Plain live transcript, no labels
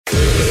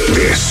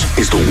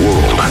is the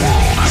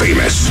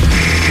world-famous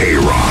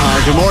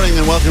K-Rock. Good morning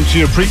and welcome to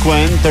your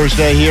Prequen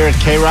Thursday here at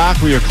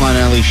K-Rock. We are Klein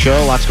Alley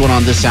Show. Lots going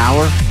on this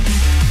hour.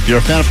 If you're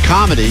a fan of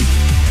comedy,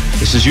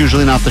 this is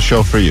usually not the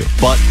show for you.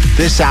 But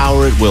this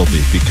hour it will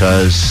be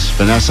because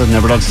Vanessa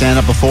never done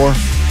stand-up before,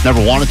 never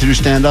wanted to do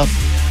stand-up.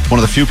 One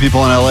of the few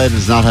people in L.A. that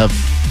does not have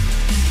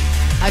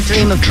a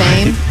dream of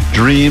fame.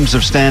 Dreams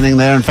of standing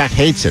there. In fact,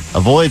 hates it.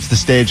 Avoids the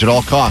stage at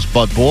all costs.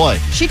 But boy.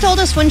 She told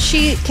us when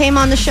she came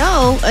on the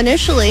show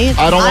initially,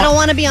 I don't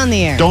want to be on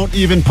the air. Don't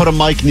even put a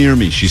mic near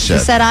me, she said.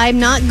 She said, I'm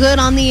not good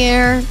on the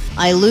air.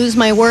 I lose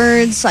my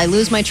words. I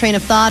lose my train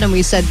of thought. And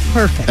we said,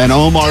 perfect. And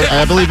Omar,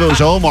 I believe it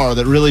was Omar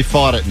that really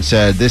fought it and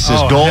said, this is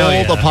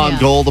gold upon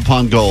gold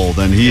upon gold.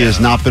 And he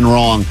has not been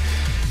wrong.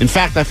 In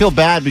fact, I feel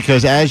bad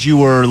because as you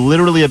were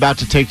literally about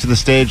to take to the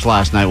stage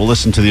last night, we'll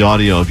listen to the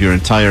audio of your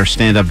entire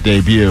stand-up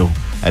debut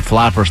at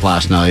Flappers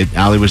last night.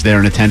 Allie was there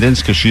in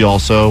attendance because she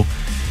also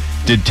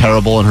did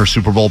terrible in her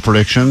Super Bowl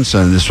predictions,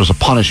 and this was a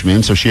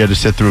punishment, so she had to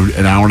sit through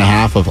an hour and a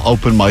half of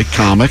open mic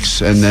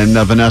comics, and then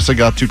Vanessa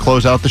got to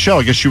close out the show.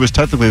 I guess she was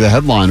technically the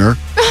headliner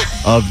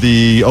of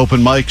the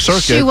open mic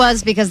circuit. She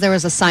was because there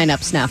was a sign-up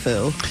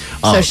snafu,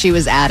 so she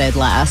was added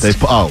last.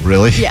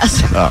 Really?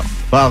 Yes.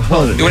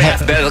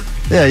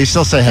 Yeah, you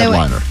still say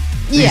headliner.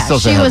 Yeah,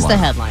 she was the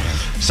headliner.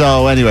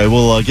 So anyway,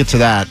 we'll get to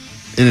that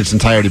in its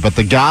entirety. But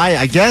the guy,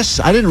 I guess,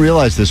 I didn't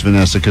realize this,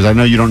 Vanessa, because I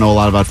know you don't know a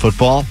lot about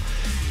football.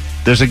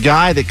 There's a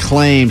guy that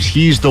claims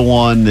he's the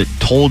one that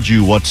told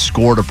you what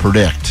score to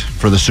predict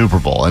for the Super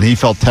Bowl. And he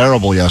felt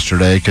terrible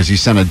yesterday because he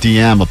sent a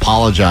DM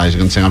apologizing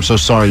and saying, I'm so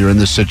sorry you're in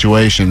this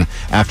situation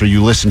after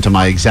you listened to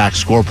my exact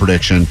score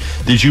prediction.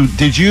 Did you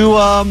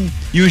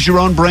use your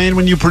own brain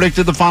when you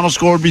predicted the final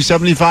score would be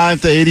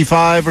 75 to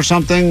 85 or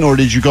something? Or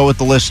did you go with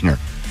the listener?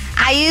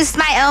 I used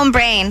my own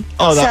brain.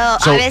 So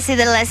obviously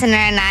the listener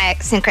and I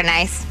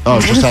synchronized. Oh,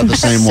 just had the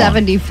same one.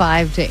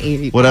 75 to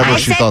 80. Whatever I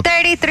she said thought.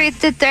 33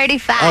 to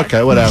 35.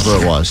 Okay, whatever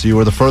it was. You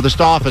were the furthest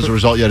off. As a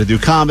result, you had to do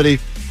comedy.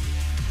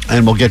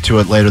 And we'll get to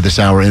it later this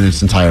hour in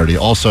its entirety.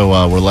 Also,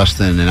 we're less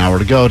than an hour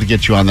to go to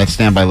get you on that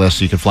standby list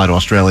so you can fly to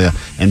Australia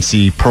and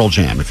see Pearl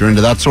Jam. If you're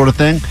into that sort of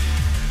thing,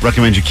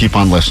 recommend you keep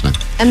on listening.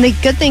 And the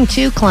good thing,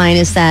 too, Klein,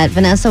 is that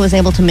Vanessa was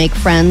able to make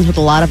friends with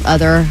a lot of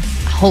other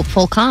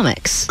hopeful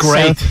comics.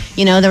 Great.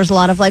 So, there was a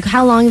lot of like,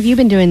 how long have you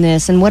been doing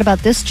this? And what about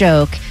this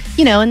joke?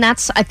 And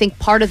that's, I think,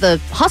 part of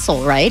the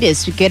hustle, right?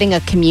 Is getting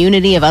a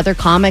community of other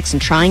comics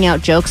and trying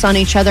out jokes on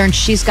each other. And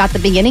she's got the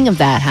beginning of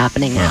that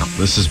happening now.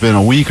 This has been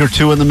a week or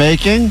two in the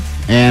making,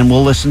 and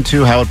we'll listen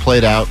to how it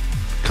played out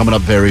coming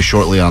up very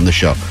shortly on the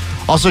show.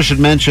 Also should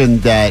mention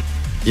that,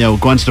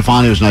 Gwen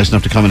Stefani was nice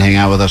enough to come and hang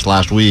out with us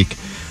last week.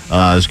 It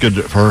was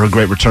good for her, a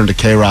great return to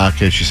K-Rock.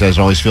 As she says,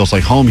 it always feels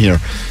like home here.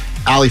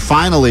 Allie,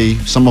 finally,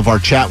 some of our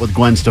chat with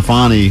Gwen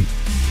Stefani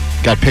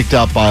got picked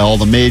up by all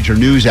the major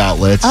news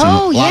outlets. And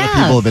a lot of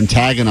people have been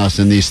tagging us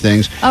in these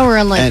things. Oh, we're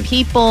in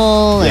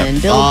People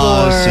and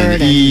Billboard. Us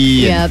and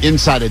E! And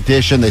Inside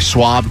Edition. They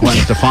swabbed Gwen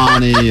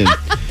Stefani. And,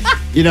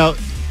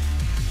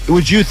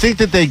 would you think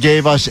that they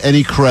gave us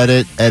any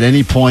credit at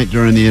any point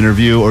during the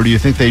interview, or do you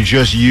think they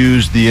just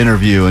used the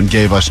interview and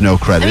gave us no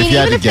credit?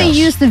 Even if they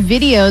use the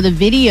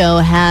video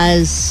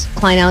has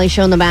Klein Alley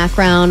Show in the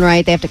background,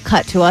 right? They have to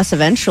cut to us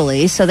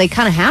eventually, so they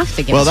kind of have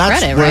to give us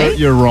credit, right?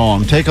 You're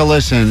wrong. Take a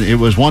listen. It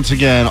was, once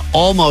again,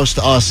 almost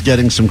us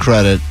getting some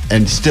credit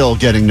and still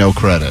getting no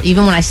credit.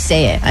 Even when I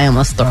say it, I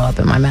almost throw up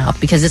in my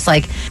mouth because it's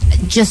like,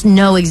 just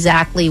know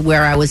exactly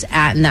where I was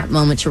at in that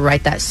moment to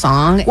write that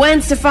song.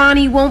 Gwen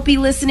Stefani won't be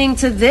listening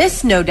to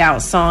this No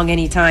Doubt song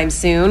anytime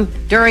soon.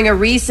 During a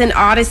recent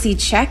Odyssey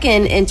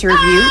check-in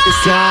interview...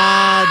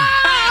 God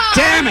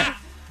damn it!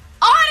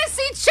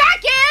 Odyssey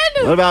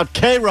check-in! What about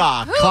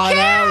K-Rock? Klein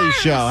Alley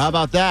Show. How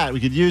about that?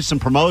 We could use some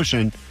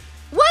promotion.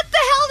 What the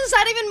hell does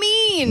that even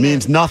mean? It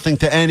means nothing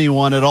to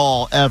anyone at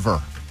all,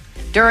 ever.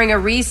 During a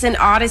recent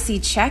Odyssey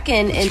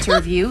check-in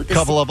interview... A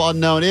couple of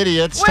unknown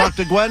idiots talked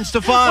to Gwen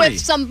Stefani. With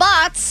some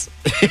bots.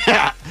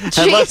 Yeah.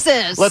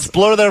 Jesus. Let's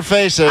blur their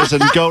faces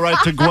and go right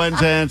to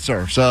Gwen's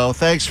answer. So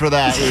thanks for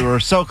that. We were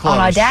so close. On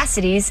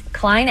Audacity's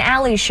Klein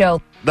Alley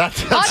Show. That's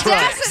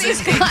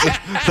Audacity's right.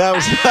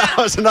 That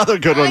was another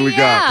good one we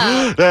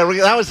got.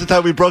 That was the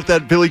time we broke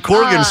that Billy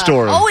Corgan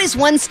story. Always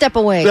one step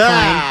away, Klein.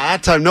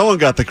 That time no one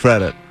got the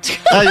credit.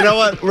 You know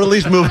what? We're at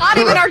least moving. Not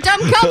even our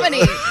dumb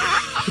company.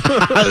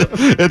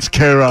 It's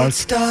K-Rock.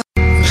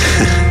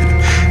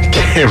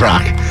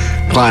 K-Rock.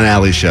 Klein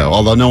Alley Show,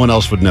 although no one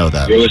else would know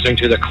that. You're listening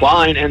to the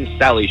Klein and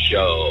Sally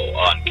Show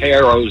on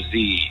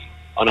KROZ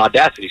on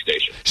Audacity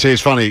Station. See,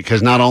 it's funny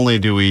because not only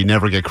do we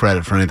never get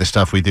credit for any of the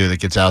stuff we do that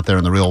gets out there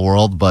in the real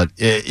world, but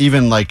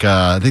even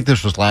I think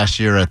this was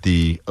last year at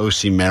the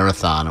OC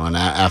Marathon when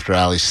after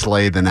Allie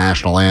slayed the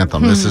national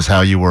anthem. This is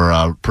how you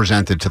were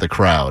presented to the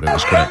crowd. It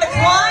was great. The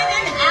Klein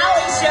and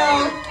Alley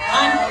Show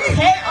on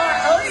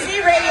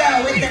KROZ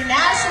Radio with the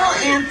national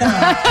anthem.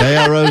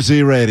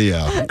 KROZ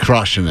Radio,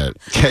 crushing it.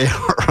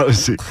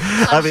 KROZ.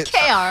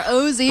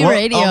 KROZ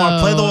Radio.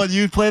 Play the one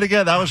you played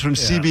again. That was from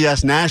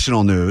CBS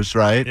National News,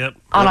 right? Yep.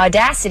 on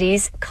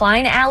Audacity's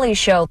Klein Alley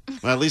Show.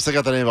 Well, at least I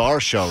got the name of our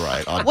show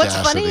right. Audacity. What's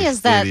funny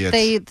is that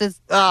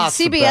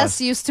CBS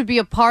used to be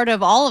a part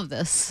of all of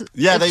this.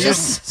 Yeah, it's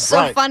just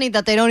so funny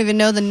that they don't even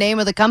know the name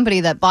of the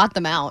company that bought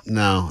them out.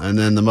 No, and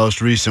then the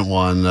most recent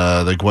one,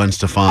 the Gwen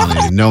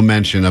Stefani, no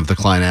mention of the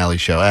Klein Alley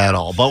Show at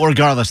all. But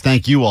regardless,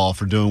 thank you all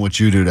for doing what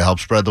you do to help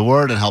spread the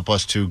word and help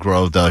us to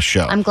grow the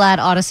show. I'm glad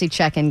Odyssey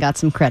Check-In got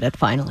some credit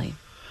finally.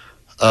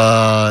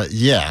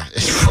 Yeah.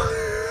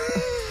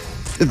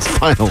 It's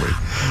finally.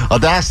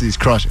 Audacity's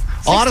crushing.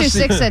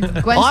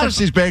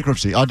 Audacity's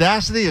bankruptcy.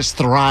 Audacity is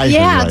thriving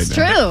right it's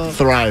now. True.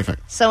 Thriving.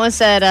 Someone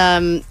said,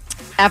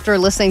 after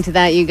listening to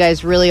that, you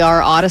guys really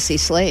are Odyssey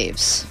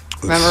slaves.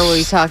 Remember when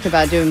we talked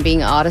about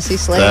being Odyssey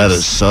slaves? That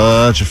is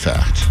such a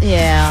fact.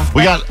 Yeah.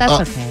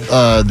 That's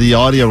okay. The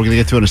audio we're going to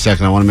get to in a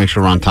second. I want to make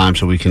sure we're on time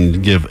so we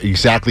can give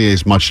exactly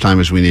as much time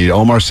as we need.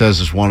 Omar says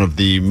it's one of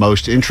the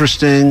most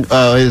interesting.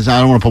 I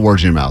don't want to put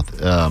words in your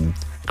mouth.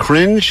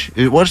 Cringe?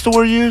 What's the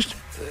word used?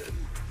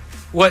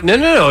 What?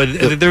 No.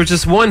 There's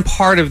just one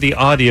part of the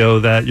audio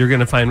that you're going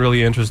to find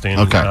really interesting.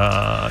 Okay.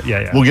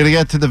 Yeah. We're going to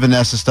get to the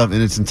Vanessa stuff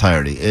in its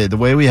entirety. The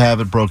way we have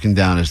it broken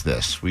down is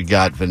this. We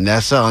got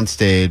Vanessa on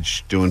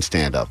stage doing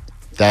stand-up.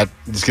 That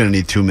is going to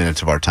need 2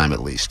 minutes of our time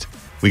at least.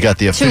 We got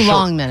the official... 2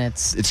 long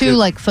minutes. Two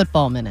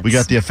football minutes. We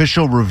got the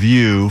official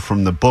review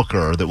from the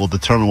booker that will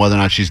determine whether or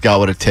not she's got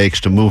what it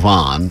takes to move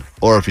on,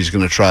 or if he's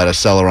going to try to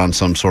sell her on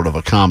some sort of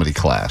a comedy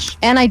class.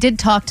 And I did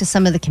talk to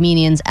some of the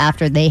comedians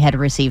after they had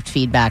received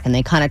feedback, and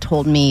they kind of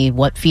told me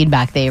what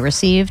feedback they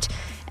received.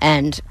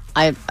 And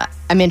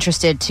I'm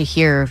interested to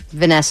hear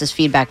Vanessa's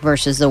feedback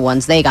versus the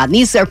ones they got. And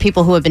these are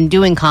people who have been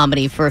doing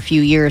comedy for a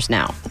few years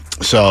now.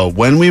 So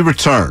when we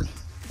return,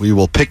 we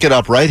will pick it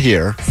up right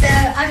here. So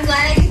I'm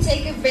glad I can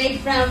take a break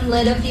from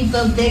Little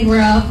People, Big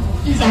World,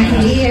 so I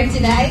can be here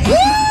today.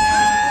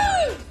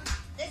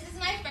 This is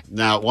my first.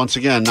 Now, once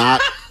again,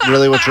 not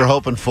really what you're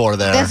hoping for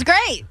there. That's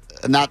great.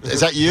 Is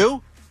that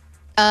you?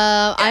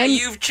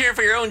 You cheer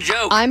for your own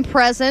joke. I'm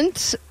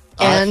present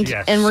and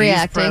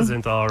reacting. She's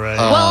present, all right.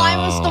 Well, I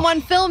was the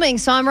one filming,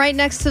 so I'm right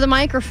next to the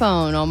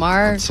microphone,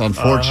 Omar. It's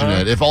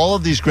unfortunate. If all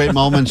of these great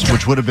moments,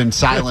 which would have been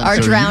silent, are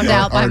drowned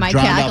out by my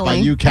cackling. Out by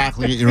you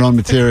cackling at your own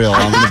material,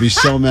 I'm going to be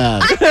so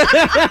mad.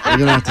 We're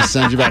going to have to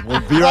send you back.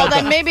 We'll be right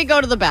back. Then maybe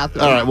go to the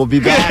bathroom. All right, we'll be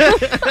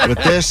back with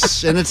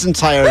this in its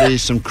entirety,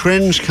 some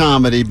cringe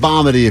comedy,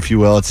 bomedy, if you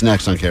will. It's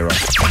next on K-Rock.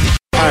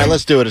 All right,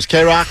 let's do it. It's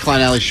K-Rock, Klein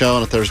Alley Show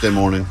on a Thursday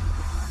morning.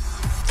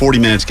 40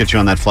 minutes, get you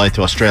on that flight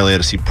to Australia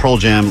to see Pearl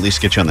Jam, at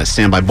least get you on that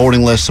standby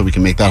boarding list so we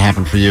can make that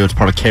happen for you. It's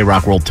part of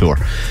K-Rock World Tour.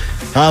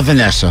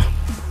 Vanessa,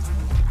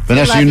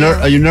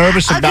 are you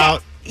nervous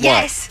about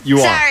Yes. What? You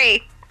are.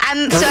 Sorry.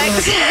 I'm so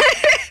excited.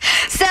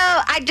 So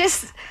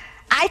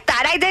I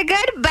thought I did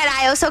good, but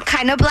I also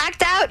kind of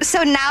blacked out.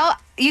 So now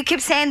you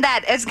keep saying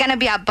that it's going to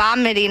be a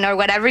vomiting or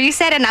whatever you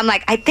said, and I'm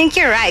like, I think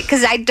you're right,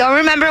 because I don't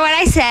remember what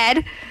I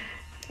said.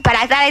 But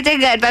I thought I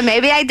did good, but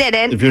maybe I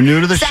didn't. If you're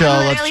new to the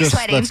show,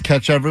 let's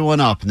catch everyone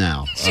up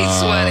now. She's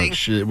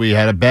sweating. We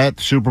had a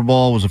bet. Super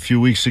Bowl was a few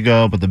weeks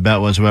ago, but the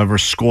bet was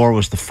whoever's score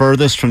was the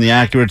furthest from the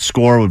accurate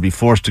score would be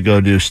forced to go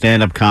do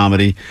stand-up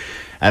comedy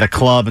at a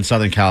club in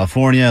Southern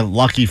California.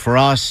 Lucky for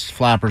us,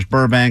 Flappers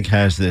Burbank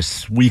has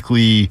this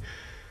weekly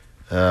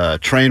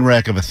train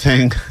wreck of a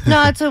thing.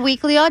 No, it's a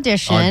weekly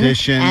audition.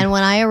 And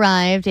when I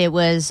arrived, it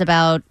was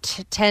about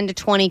 10 to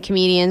 20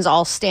 comedians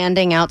all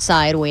standing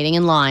outside waiting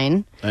in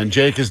line. And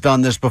Jake has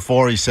done this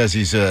before. He says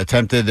he's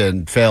attempted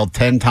and failed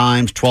 10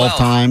 times, 12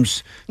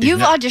 times. You've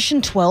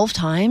auditioned 12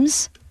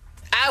 times?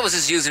 I was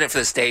just using it for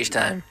the stage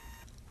time.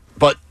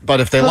 But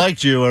if they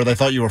liked you or they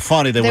thought you were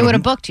funny, they would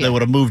have booked you. They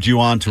would have moved you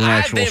on to an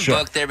actual show. I've been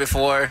booked there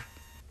before.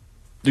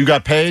 You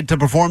got paid to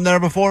perform there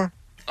before?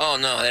 Oh,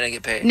 no, they didn't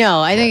get paid. No,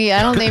 I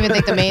don't even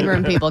think the main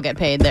room people get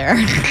paid there.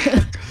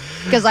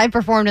 Because I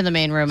performed in the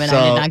main room and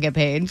I did not get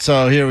paid.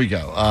 So here we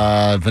go.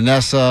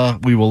 Vanessa,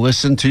 we will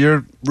listen to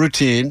your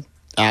routine.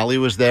 Allie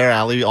was there.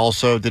 Allie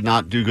also did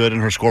not do good in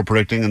her score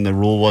predicting, and the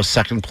rule was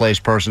second place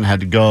person had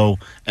to go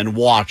and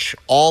watch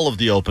all of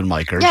the open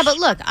micers. Yeah, but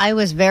look, I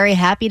was very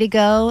happy to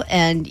go,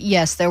 and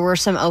yes, there were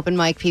some open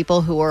mic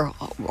people who were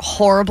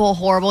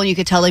horrible. You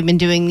could tell they've been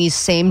doing these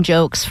same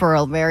jokes for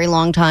a very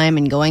long time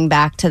and going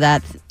back to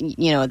that,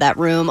 that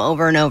room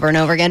over and over and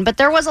over again. But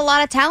there was a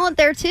lot of talent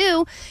there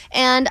too,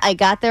 and I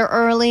got there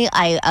early.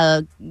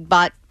 I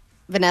bought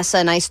Vanessa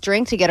a nice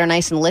drink to get her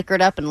nice and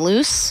liquored up and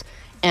loose.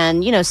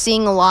 And,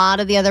 seeing a lot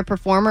of the other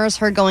performers,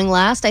 her going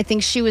last, I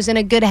think she was in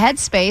a good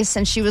headspace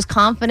and she was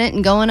confident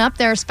in going up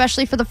there,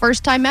 especially for the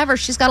first time ever.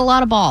 She's got a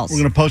lot of balls. We're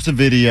going to post a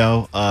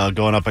video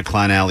going up at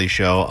Klein Alley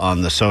Show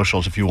on the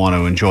socials if you want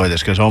to enjoy this,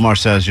 because Omar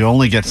says you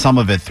only get some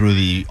of it through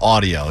the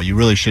audio. You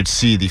really should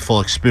see the full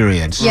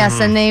experience.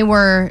 Yes, and they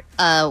were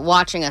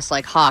watching us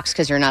like hawks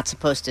because you're not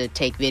supposed to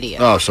take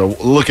video. Oh, so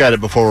look at it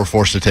before we're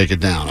forced to take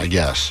it down, I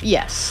guess.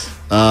 Yes.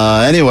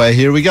 Anyway,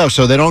 here we go.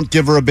 So they don't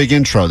give her a big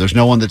intro. There's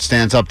no one that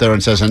stands up there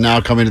and says, and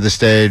now coming to the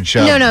stage,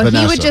 No, Vanessa.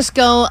 he would just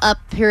go up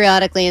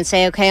periodically and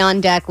say, okay,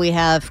 on deck we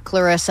have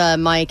Clarissa,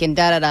 Mike, and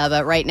da-da-da,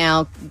 but right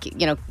now,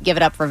 give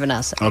it up for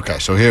Vanessa. Okay,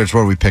 so here's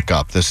where we pick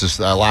up. This is,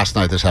 last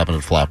night this happened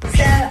at Flappers.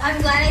 So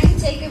I'm glad I could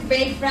take a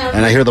break from...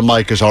 And I hear the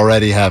mic is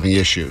already having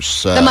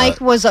issues. The mic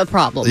was a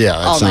problem.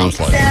 Yeah, it sounds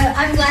like So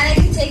I'm glad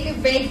I could take a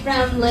break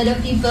from Little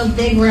People,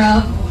 Big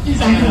World, so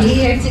I can be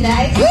here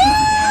today.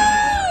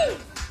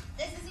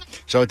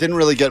 So it didn't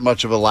really get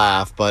much of a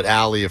laugh, but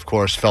Allie, of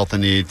course, felt the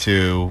need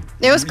to...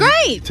 It was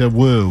great. To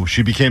woo.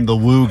 She became the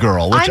woo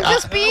girl. Which I'm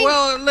just being...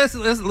 Well,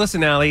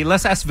 listen, Allie.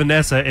 Let's ask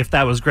Vanessa if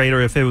that was great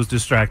or if it was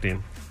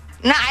distracting.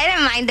 No, I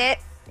didn't mind it.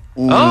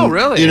 Oh,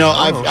 really? You know,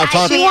 I've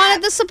talked... She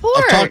wanted the support.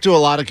 I've talked to a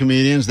lot of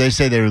comedians. They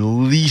say their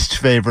least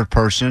favorite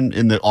person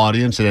in the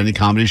audience at any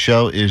comedy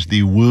show is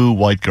the woo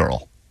white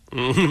girl.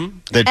 Mm-hmm.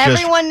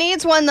 Everyone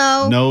needs one,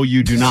 though. No,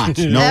 you do not.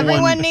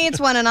 Everyone needs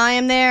one, and I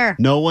am there.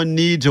 No one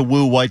needs a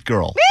woo white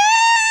girl.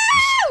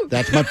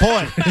 That's my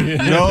point.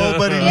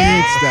 Nobody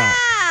needs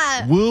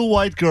that. Woo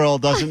white girl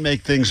doesn't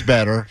make things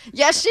better.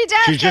 Yes, she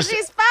does, because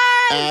she's fun.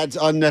 Adds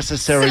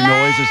unnecessary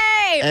noises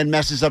and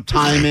messes up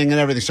timing and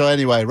everything. So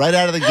anyway, right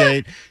out of the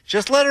gate,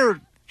 just let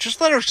her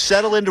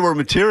settle into her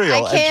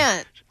material. I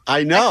can't.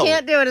 I know. I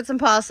can't do it. It's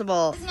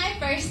impossible. This is my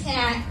first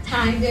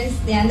time doing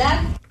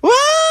stand-up. Woo!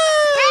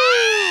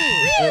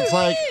 It's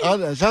like,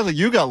 it sounds like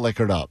you got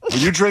liquored up. Were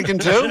you drinking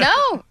too?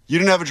 No. You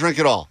didn't have a drink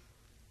at all?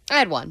 I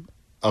had one.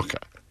 Okay.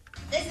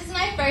 This is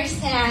my first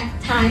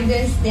time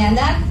doing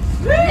stand-up.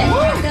 And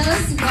for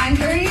those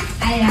wondering,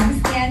 I am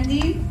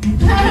standing.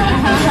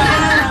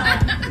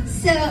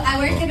 So I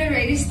work at a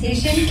radio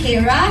station,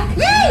 K-Rock.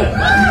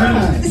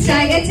 So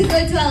I get to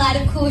go to a lot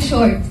of cool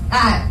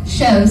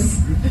shows.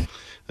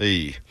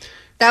 Hey.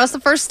 That was the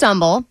first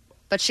stumble,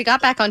 but she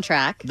got back on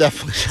track.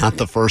 Definitely not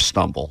the first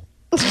stumble.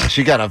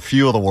 She got a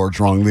few of the words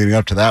wrong leading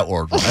up to that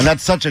word. And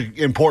that's such an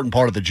important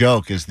part of the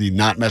joke is the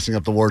not messing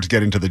up the words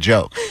getting to the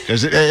joke.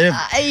 Because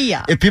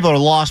if people are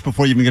lost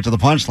before you even get to the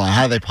punchline,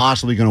 how are they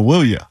possibly going to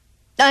woo you?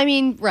 I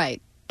mean,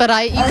 right. But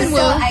you can woo.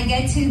 I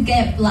get to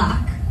get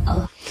blocked a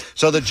lot.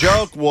 So the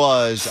joke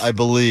was, I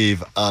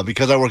believe,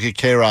 because I work at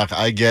K-Rock,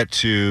 I get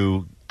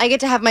to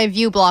have my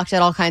view blocked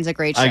at all kinds of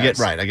great shows. I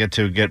get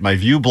to get my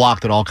view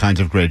blocked at all kinds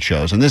of great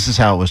shows. And this is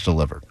how it was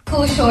delivered.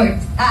 Cool shows.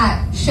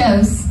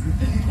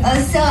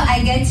 So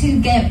I get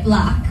to get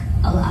blocked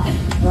a lot.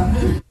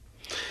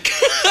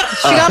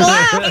 She got a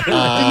laugh.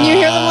 Didn't you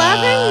hear them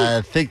laughing?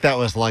 I think that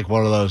was like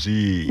one of those.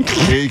 You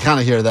kind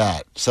of hear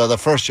that. So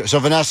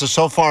Vanessa,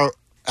 so far,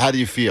 how do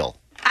you feel?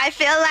 I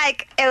feel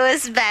like it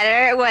was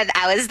better when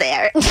I was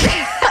there.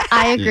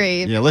 I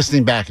agree. Yeah,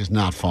 listening back is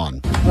not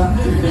fun.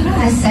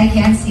 I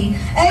can't see.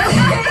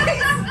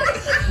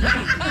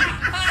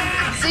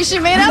 See, she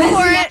made up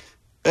for it.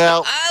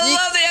 Well, I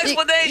love the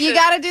explanation. You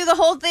got to do the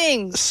whole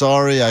thing.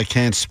 Sorry, I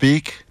can't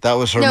speak. That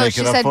was her No,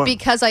 making she up said for it.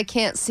 because I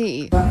can't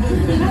see.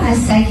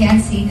 I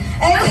can't see.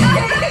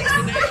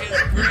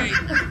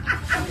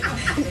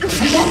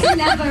 That's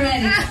enough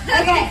already.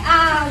 Okay,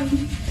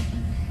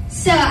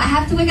 so I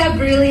have to wake up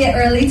really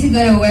early to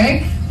go to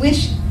work,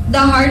 which the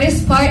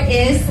hardest part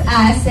is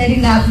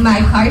setting up my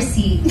car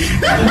seat.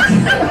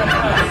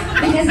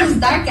 Because it's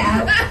dark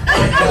out.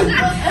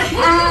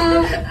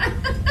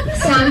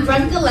 So I'm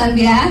from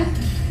Colombia,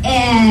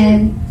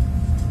 and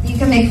you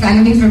can make fun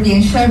of me for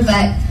being short,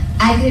 but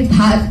I could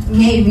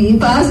possibly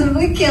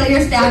kill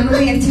your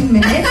family in 2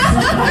 minutes.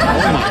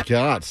 Oh my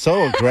God,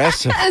 so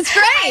aggressive. That's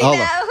great. Hold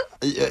on.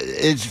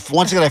 It's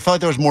once again, I felt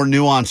like there was more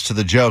nuance to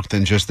the joke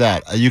than just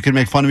that. You can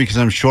make fun of me because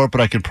I'm short, but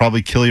I could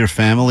probably kill your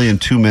family in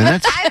 2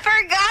 minutes. I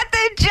forgot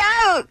the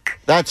joke.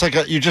 That's like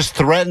you just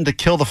threatened to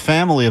kill the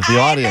family of the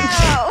audience.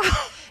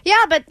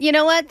 Yeah, but you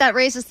know what? That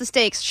raises the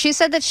stakes. She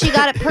said that she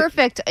got it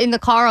perfect in the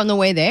car on the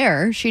way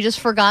there. She just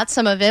forgot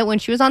some of it when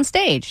she was on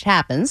stage. It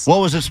happens. What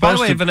was it supposed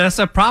to? By the way,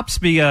 Vanessa, props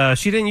be,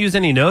 she didn't use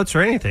any notes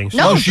or anything. She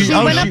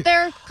went up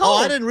there cold.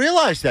 Oh, I didn't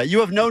realize that. You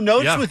have no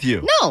notes with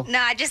you. No,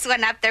 I just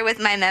went up there with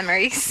my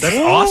memories. That's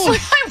awesome.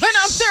 I went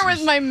up there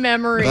with my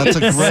memories. That's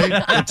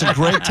a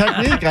great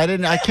technique.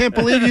 I can't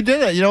believe you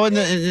did it. You know, and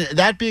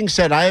that being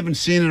said, I haven't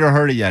seen it or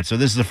heard it yet, so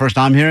this is the first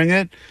I'm hearing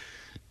it.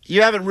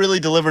 You haven't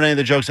really delivered any of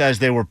the jokes as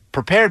they were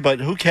prepared, but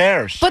who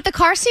cares? But the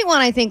car seat one,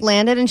 I think,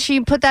 landed, and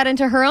she put that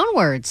into her own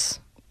words.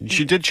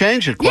 She did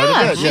change it quite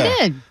a bit. She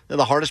did.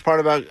 The hardest part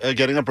about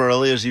getting up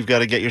early is you've got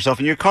to get yourself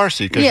in your car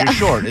seat because you're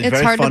short. It's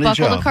very hard funny to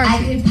buckle joke. the car seat.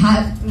 I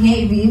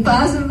could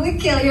possibly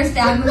kill your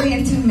family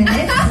in 2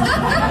 minutes.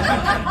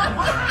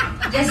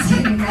 Just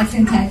kidding, that's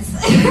intense.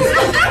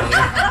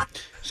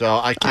 So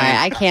I can't.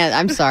 I can't.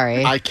 I'm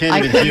sorry. I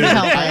can't even hear.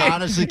 I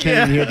honestly can't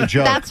even hear the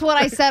joke. That's what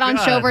I said on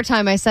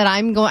Showtime. I said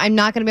I'm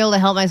not going to be able to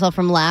help myself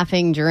from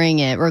laughing during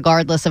it,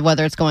 regardless of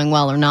whether it's going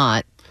well or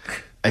not.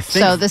 I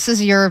think so. This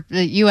is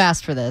you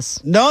asked for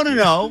this. No.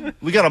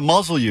 We got to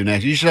muzzle you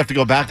next. You should have to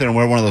go back there and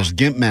wear one of those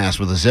gimp masks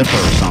with a zipper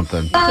or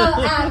something.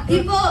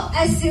 People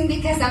assume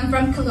because I'm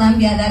from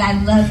Colombia that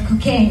I love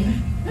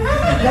cocaine. But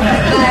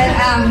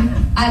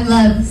I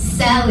love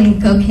selling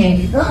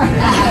cocaine. So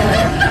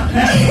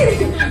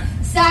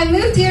I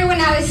moved here when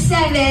I was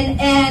 7,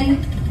 and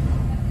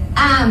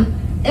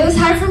it was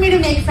hard for me to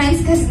make friends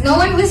because no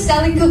one was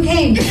selling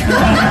cocaine. They were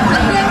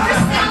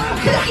selling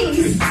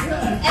cookies,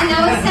 and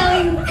I was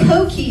selling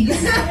cokies.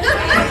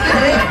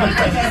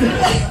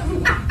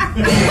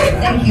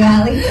 Thank you,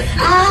 Allie.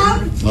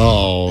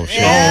 Oh,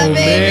 shit. Yeah, Oh,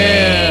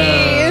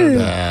 baby.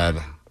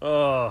 Bad.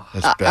 Oh.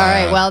 That's bad. All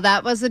right, well,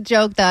 that was a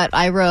joke that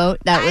I wrote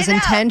that was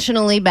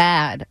intentionally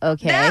bad,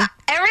 okay? No,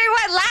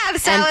 everyone laughed,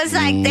 so I was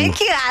like, thank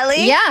you,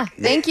 Allie. Yeah,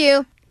 thank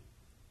you.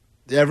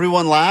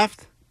 Everyone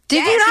laughed?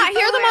 Did you not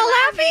hear them all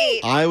laughing?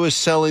 I was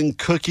selling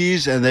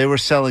cookies and they were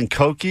selling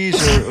cokies?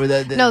 Or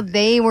No,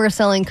 they were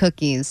selling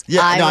cookies.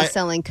 I was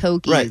selling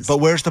cokies. Right, but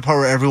where's the part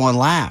where everyone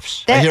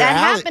laughs? That I hear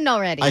happened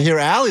already. I hear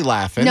Allie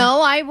laughing.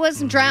 No, I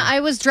was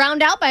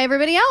drowned out by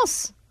everybody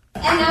else.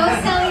 And I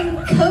was selling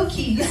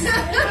cokies.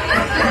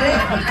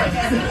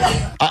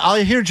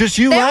 I hear just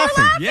you They were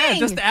laughing. Yeah,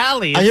 just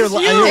Allie. I hear, It's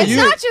I you. hear It's you.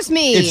 not just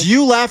me. It's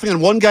you laughing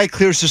and one guy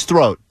clears his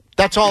throat.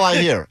 That's all I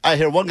hear. I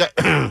hear one guy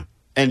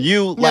and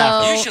you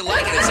laughing. You should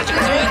like it. It's such a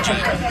clean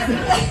joke.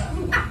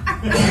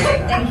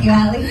 Thank you,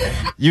 Allie.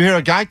 You hear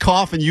a guy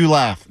cough and you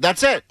laugh.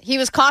 That's it. He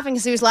was coughing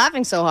because he was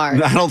laughing so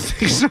hard. I don't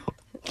think so.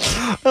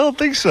 I don't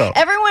think so.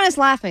 Everyone is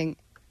laughing.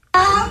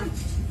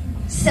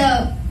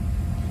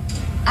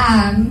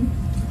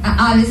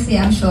 Obviously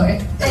I'm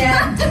short.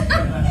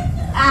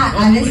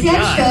 Obviously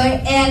I'm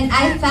short, and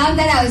I found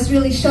that I was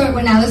really short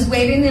when I was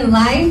waiting in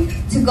line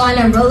to go on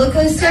a roller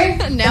coaster.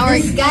 And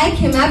this guy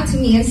came up to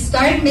me and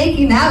started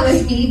making out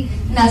with me,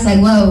 and I was like,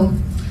 whoa,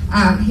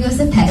 he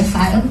was a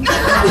pedophile.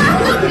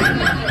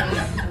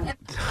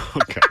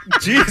 Okay.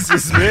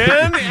 Jesus,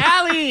 man.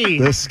 Allie.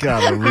 This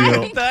got a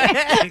real. What the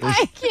heck?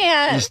 I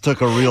can't. This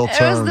took a real It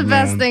turn. was the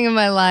best man. thing in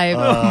my life.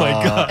 Oh, my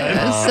God. It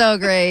was so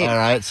great. All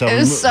right, so it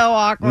was so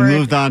awkward. We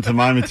moved on to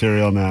my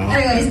material now.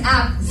 Anyways,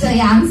 so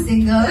yeah, I'm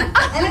single.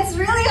 And it's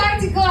really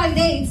hard to go on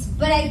dates,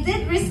 but I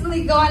did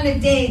recently go on a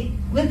date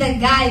with a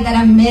guy that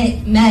I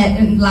met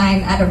in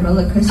line at a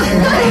roller coaster.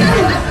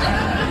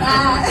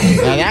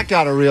 Now that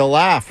got a real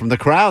laugh from the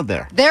crowd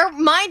there.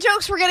 My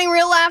jokes were getting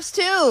real laughs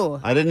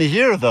too. I didn't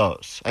hear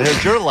those. I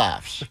heard your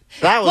laughs.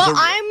 That was Well,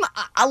 I'm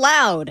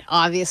allowed,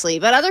 obviously,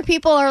 but other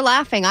people are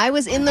laughing. I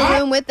was in the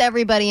room with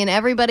everybody, and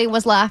everybody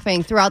was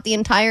laughing throughout the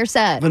entire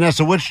set.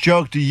 Vanessa, which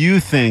joke do you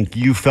think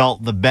you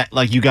felt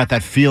like you got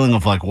that feeling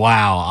of like,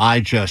 wow, I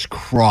just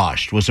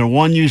crushed? Was there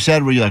one you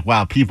said where you're like,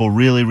 wow, people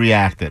really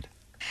reacted?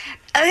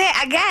 Okay,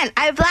 again,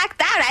 I blacked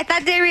out. I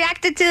thought they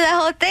reacted to the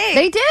whole thing.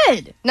 They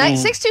did.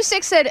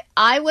 626 said,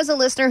 I was a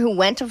listener who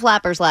went to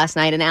Flappers last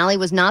night, and Allie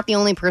was not the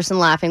only person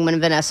laughing when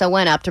Vanessa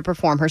went up to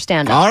perform her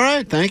stand-up. All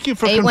right, thank you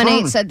for confirming.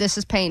 818 said, this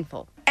is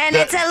painful. And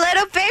it's a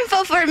little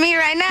painful for me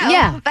right now.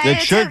 Yeah. But It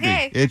it's should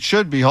okay. be. It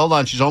should be. Hold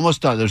on, she's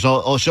almost done. She's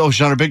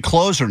on her big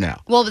closer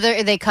now. Well,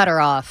 they cut her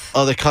off.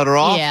 Oh, they cut her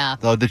off? Yeah.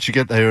 Oh, did she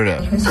get here it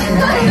is.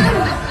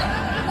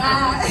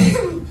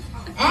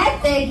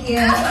 Thank you.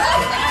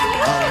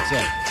 Oh, that's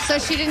it. So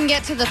she didn't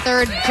get to the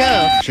third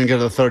joke. She didn't get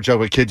to the third joke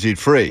with Kids Eat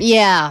Free.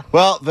 Yeah.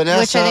 Well,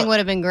 Vanessa. Which I think would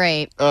have been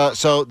great.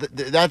 So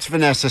that's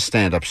Vanessa's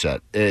stand-up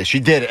set. She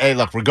did it. Hey,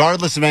 look,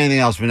 regardless of anything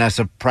else,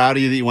 Vanessa, proud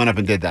of you that you went up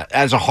and did that.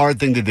 That is a hard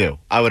thing to do,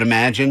 I would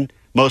imagine.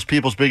 Most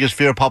people's biggest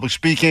fear, public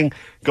speaking,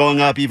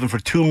 going up even for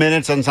 2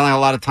 minutes doesn't sound like a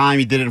lot of time.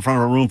 You did it in front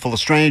of a room full of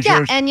strangers.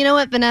 Yeah, and you know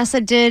what?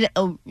 Vanessa did,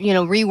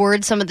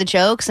 reword some of the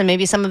jokes, and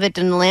maybe some of it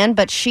didn't land,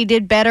 but she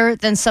did better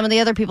than some of the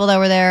other people that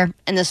were there,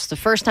 and this is the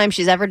first time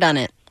she's ever done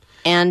it.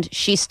 And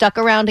she stuck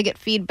around to get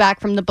feedback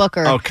from the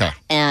booker. Okay.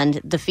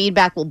 And the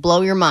feedback will blow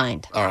your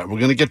mind. All right, we're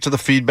going to get to the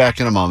feedback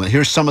in a moment.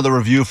 Here's some of the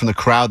review from the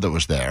crowd that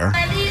was there.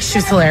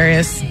 She's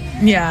hilarious.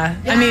 Yeah.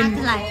 I mean,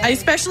 I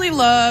especially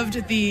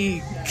loved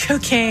the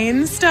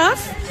cocaine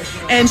stuff.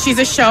 And she's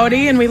a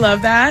shouty, and we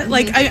love that.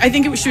 Like, I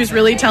think she was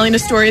really telling a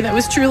story that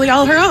was truly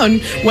all her own.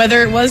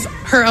 Whether it was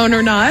her own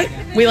or not,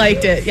 we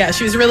liked it. Yeah,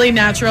 she was really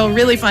natural,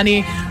 really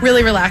funny,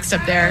 really relaxed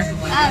up there.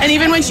 And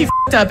even when she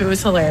f***ed up, it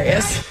was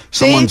hilarious.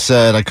 Someone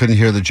said I couldn't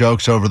hear the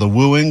jokes over the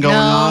wooing going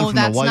on from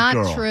the white not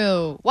girl.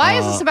 true. Why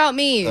is this about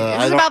me?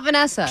 This is about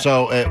Vanessa.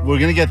 So we're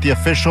going to get the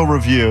official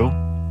review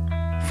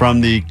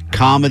from the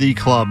comedy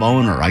club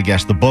owner, I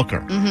guess, the booker.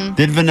 Mm-hmm.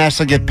 Did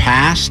Vanessa get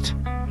passed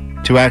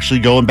to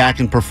actually going back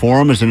and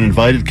perform as an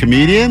invited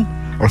comedian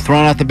or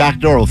thrown out the back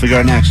door? We'll figure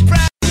out next.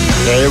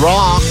 Hey,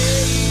 Rock.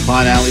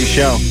 Klein Alley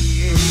Show.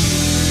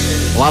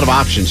 A lot of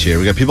options here.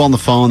 We got people on the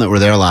phone that were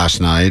there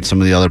last night. Some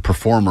of the other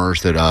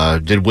performers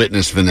that did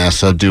witness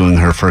Vanessa doing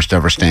her first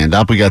ever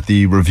stand-up. We got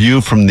the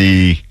review from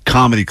the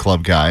comedy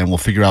club guy, and we'll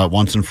figure out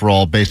once and for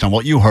all, based on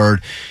what you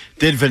heard,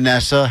 did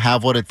Vanessa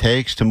have what it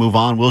takes to move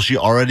on? Will she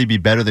already be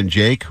better than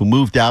Jake, who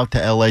moved out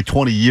to L.A.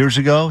 20 years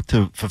ago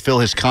to fulfill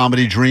his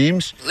comedy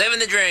dreams? Living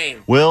the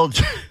dream.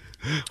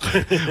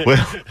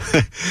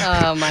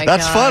 Oh, my God.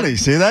 That's funny.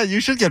 See that?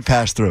 You should get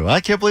passed through. I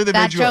can't believe they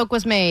That made you... joke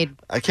was made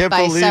I can't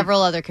by believe...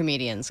 several other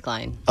comedians,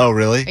 Klein. Oh,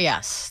 really?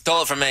 Yes.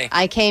 Stole it from me.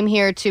 I came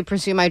here to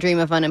pursue my dream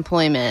of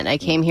unemployment. I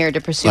came here to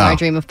pursue Oh. my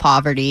dream of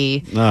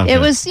poverty. Okay.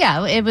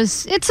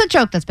 It's a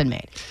joke that's been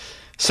made.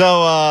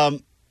 So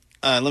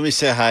let me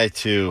say hi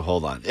to,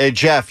 hold on. Hey,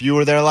 Jeff, you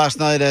were there last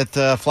night at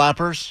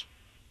Flappers?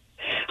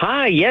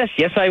 Hi, yes,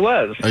 I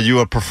was. Are you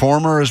a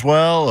performer as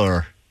well,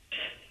 or?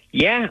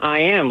 Yeah, I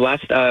am.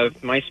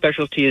 My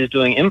specialty is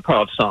doing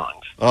improv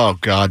songs. Oh,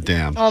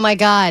 goddamn. Oh, my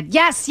God.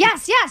 Yes.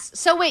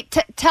 So wait,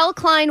 tell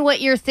Klein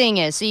what your thing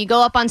is. So you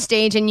go up on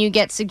stage and you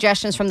get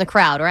suggestions from the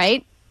crowd,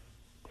 right?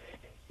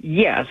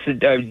 Yes.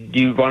 Do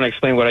you want to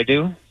explain what I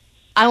do?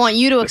 I want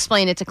you to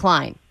explain it to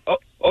Klein.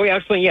 Oh yeah, I'll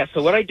explain. Yeah,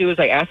 so what I do is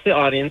I ask the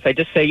audience, I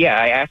just say,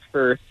 I ask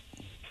for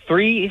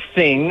 3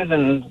 things,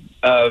 and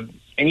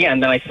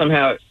then I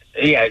somehow...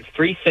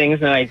 3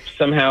 things, and I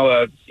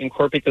somehow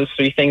incorporate those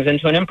 3 things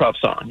into an improv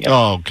song. Yep.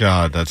 Oh,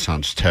 God, that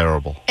sounds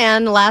terrible.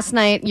 And last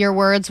night, your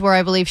words were,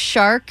 I believe,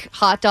 shark,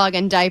 hot dog,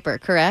 and diaper,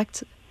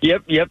 correct?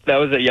 Yep, that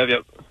was it.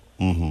 Yep.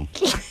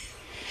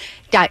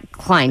 Mm-hmm.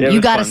 Klein,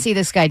 you got to see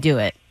this guy do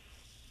it.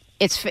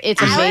 It's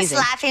amazing. I was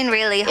laughing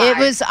really hard.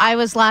 I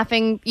was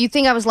laughing. You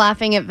think I was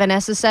laughing at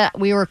Vanessa's set?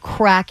 We were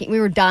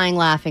dying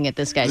laughing at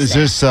this guy's set.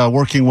 Is this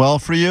working well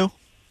for you?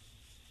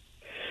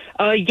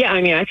 Yeah,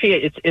 I mean,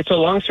 actually, it's a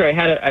long story.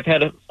 I've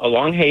had a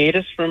long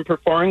hiatus from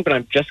performing, but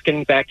I'm just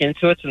getting back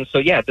into it, and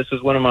so this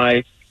is one of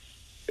my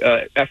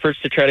efforts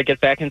to try to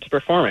get back into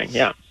performing.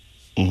 Yeah.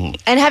 Mm-hmm.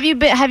 And have you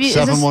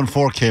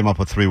 714 came up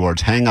with 3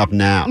 words. Hang up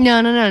now. No.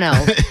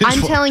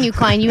 I'm telling you,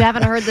 Klein, you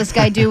haven't heard this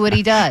guy do what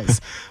he does.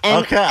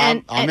 And,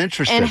 okay, I'm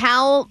interested. And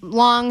how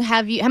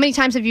many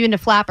times have you been to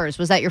Flappers?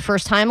 Was that your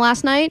first time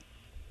last night?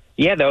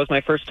 Yeah, that was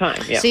my first time.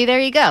 Yeah. See, there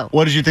you go.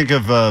 What did you think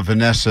of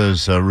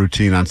Vanessa's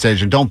routine on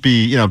stage? And don't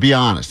be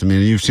honest. I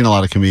mean, you've seen a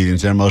lot of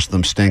comedians there. Most of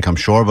them stink, I'm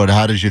sure. But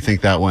how did you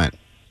think that went?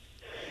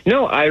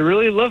 No, I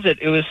really loved it.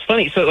 It was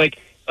funny. So,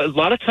 a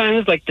lot of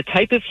times, the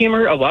type of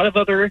humor, a lot of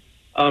other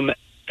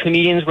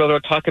comedians will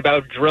talk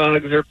about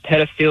drugs or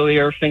pedophilia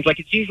or things.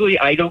 It's usually,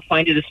 I don't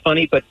find it as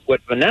funny. But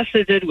what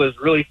Vanessa did was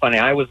really funny.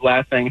 I was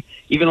laughing.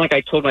 Even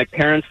I told my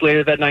parents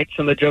later that night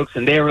some of the jokes,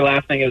 and they were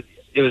laughing.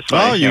 It was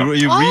funny. Oh,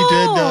 you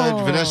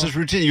redid Vanessa's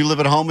routine. You live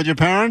at home with your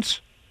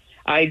parents?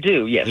 I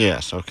do, yes.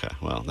 Yes, okay.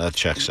 Well, that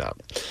checks out.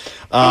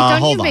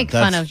 Don't hold you on. make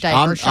fun of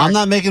Diaper Shark? I'm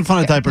not making fun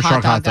of Diaper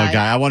Shark Hot Dog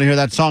Guy. I want to hear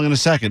that song in a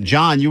second.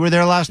 John, you were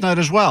there last night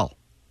as well.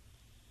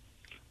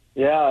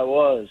 Yeah, I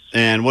was.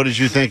 And what did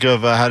you think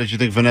of, how did you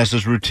think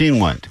Vanessa's routine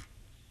went?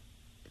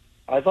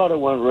 I thought it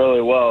went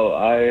really well.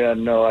 I had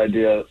no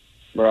idea,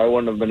 or I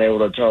wouldn't have been able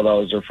to tell that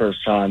was her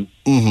first time.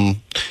 Mm-hmm.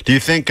 Do you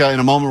think, in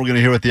a moment, we're going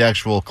to hear what the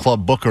actual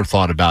club booker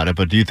thought about it,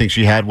 but do you think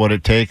she had what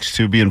it takes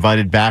to be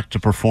invited back to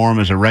perform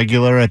as a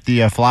regular at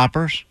the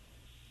Flappers?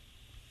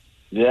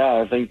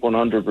 Yeah, I think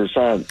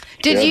 100%.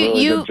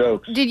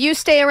 Did you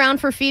stay around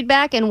for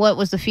feedback, and what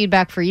was the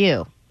feedback for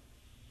you?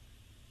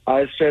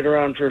 I stayed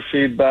around for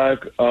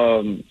feedback.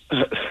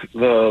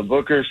 The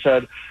booker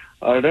said,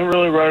 I didn't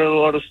really write a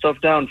lot of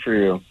stuff down for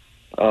you.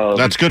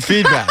 That's good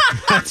feedback.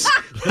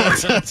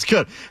 That's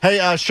good.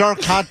 Hey,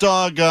 Shark Hot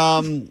Dog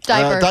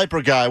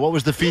Diaper Guy, what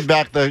was the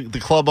feedback the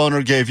club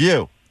owner gave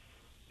you?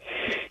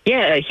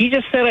 Yeah, he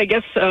just said, I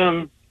guess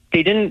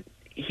they didn't.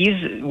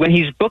 When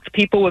he's booked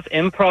people with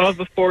improv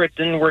before, it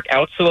didn't work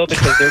out so well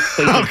because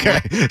they're okay.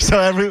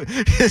 So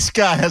this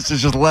guy has to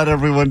just let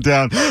everyone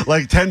down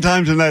 10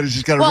 times a night. He's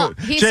just got to. Well,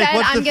 he said,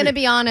 "I'm going to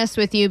be honest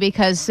with you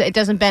because it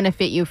doesn't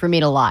benefit you for me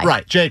to lie."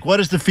 Right, Jake. What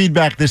is the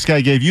feedback this guy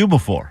gave you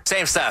before?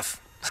 Same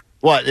stuff.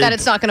 What? That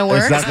it's not going to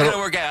work? It's not going to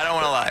work out. I don't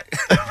want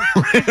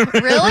to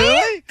lie.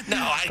 Really? No,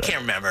 I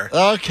can't remember.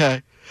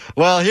 Okay.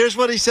 Well, here's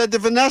what he said to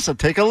Vanessa.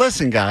 Take a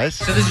listen, guys.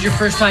 So this is your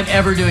first time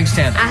ever doing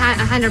stand-up?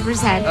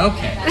 100%.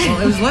 Okay.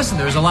 Well,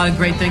 there was a lot of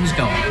great things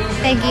going.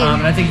 Thank you.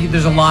 And I think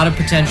there's a lot of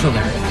potential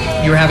there.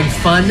 You're having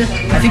fun.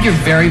 I think you're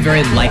very,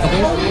 very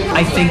likable.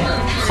 I think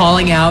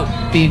calling out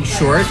being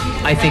short,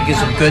 I think is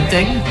a good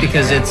thing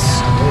because it's...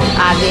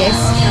 obvious.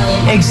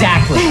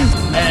 Exactly.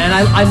 And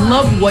I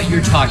love what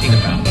you're talking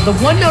about. The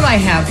one note I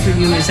have for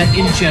you is that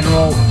in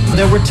general,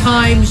 there were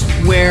times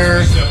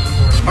where...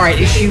 All right,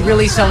 is she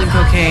really selling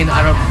cocaine?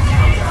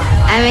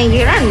 I mean,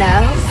 you don't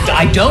know.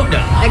 I don't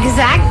know.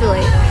 Exactly.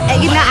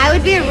 I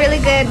would be a really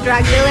good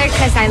drug dealer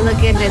because I look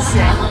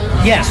innocent.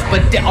 Yes,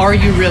 but are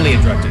you really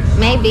a drug dealer?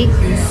 Maybe.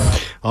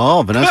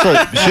 Oh,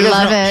 Vanessa, she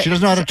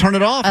doesn't know how to turn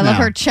it off. I love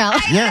her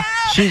challenge. Yeah,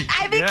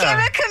 I became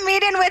a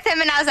comedian with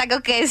him, and I was like,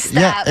 okay,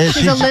 stop. Yeah,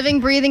 she's a living,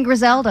 breathing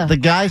Griselda. The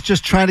guy's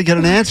just trying to get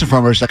an answer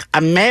from her. She's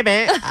like,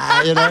 maybe.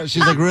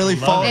 She's like really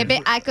falling.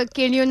 Maybe I could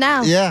kill you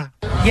now. Yeah.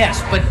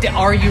 Yes, but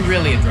are you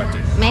really a drug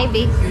dealer?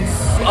 Maybe.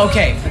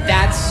 Okay,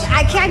 that's...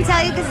 I can't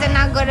tell you because then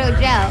I'll go to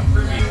jail.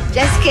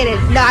 Just kidding.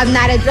 No, I'm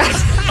not a drug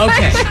dealer.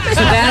 Okay,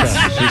 so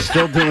that's... She's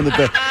still doing the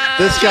bit.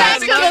 This guy...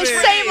 That's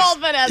the same old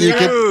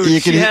Vanessa.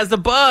 She has the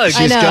bug.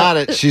 She's got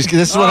it. This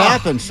is what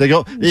happens. They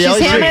go... She's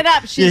hamming it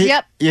up.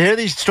 You hear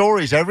these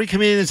stories. Every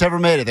comedian that's ever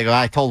made it. They go,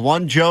 I told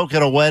one joke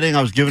at a wedding.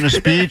 I was giving a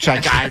speech.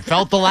 I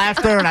felt the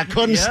laughter, and I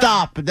couldn't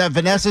stop. But then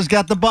Vanessa's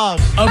got the bug.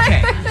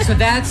 Okay, so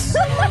that's...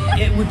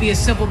 It would be a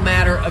simple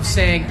matter of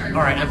saying,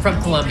 all right, I'm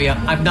from Colombia.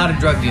 I'm not a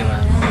drug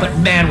dealer. But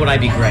man, would I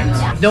be great.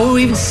 No one will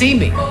even see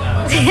me.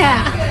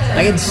 Yeah.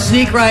 I can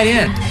sneak right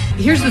in.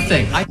 Here's the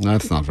thing.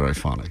 That's not very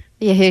funny.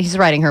 Yeah, he's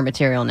writing her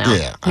material now.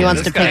 Yeah, he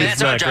wants to This guy pick.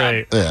 is not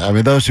great. Yeah, I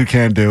mean, those who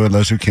can do and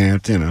those who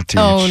can't, teach.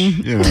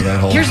 Own. That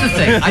whole. Here's the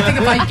thing. I think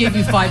if I gave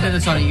you 5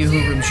 minutes on a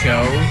Yoo-Hoo Room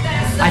show,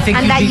 I think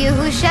On you'd that be,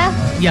 Yoo-Hoo show?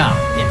 Yeah,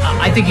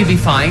 I think you'd be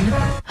fine.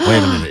 Wait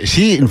a minute. Is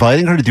he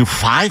inviting her to do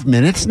 5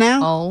 minutes now?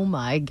 Oh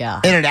my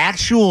god! In an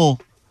actual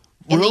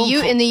In the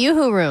room? in the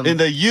Yoo-Hoo room. In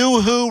the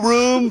Yoo-Hoo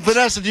room?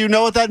 Vanessa, do you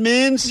know what that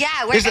means? Yeah,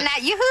 working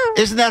at Yoo-Hoo.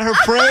 Isn't that her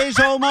phrase,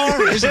 Omar?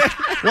 What is the...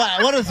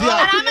 What is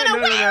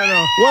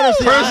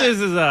the... First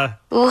is a...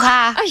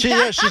 Ooh-ha.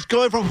 She's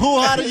going from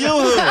hoo-ha to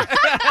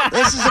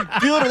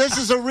yoo-hoo. This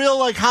is a real,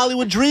 like,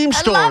 Hollywood dream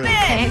story. I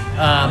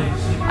love it.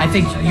 I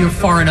think you're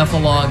far enough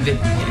along that,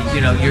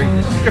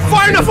 You're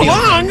far enough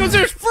along. It was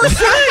her first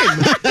time.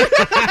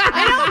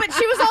 I know, but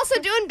she was also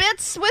doing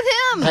bits with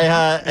him.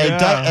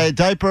 Hey,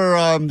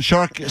 diaper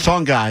shark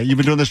song guy, you've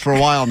been doing this for a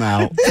while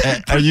now.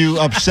 Are you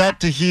upset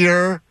to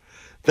hear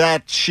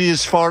that she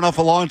is far enough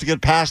along to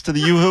get past to the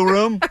Yoo-Hoo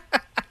room?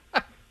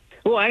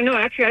 Well, I know.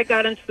 Actually, I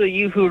got into the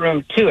Yoo-Hoo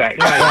room too.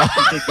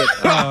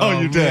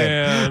 Actually, You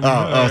did.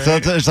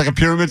 So it's like a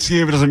pyramid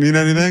scheme. It doesn't mean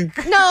anything.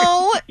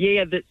 No.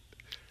 Yeah.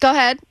 Go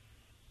ahead.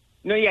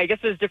 No, yeah. I guess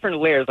there's different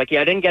layers. Like,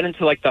 I didn't get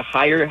into like the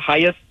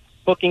highest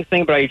booking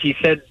thing, but he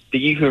said the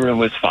Yoo-Hoo room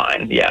was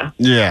fine. Yeah.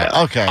 Yeah.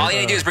 Okay. All you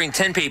need to do is bring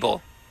 10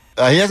 people.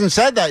 He hasn't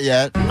said that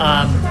yet.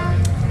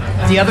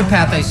 The other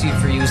path I see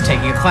for you is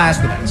taking a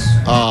class with us.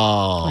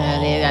 Oh.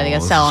 Yeah, they got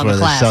to sell on the They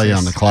classes. sell you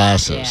on the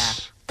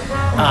classes.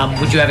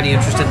 Would you have any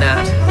interest in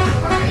that?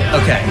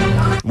 Okay.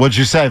 What'd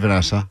you say,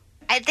 Vanessa?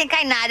 I think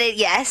I nodded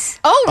yes.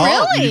 Oh,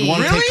 really? You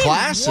want to take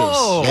classes?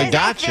 Whoa. They I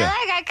gotcha. feel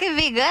like I could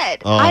be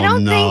good. Oh, I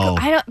don't no.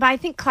 think but I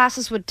think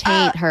classes would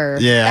taint her.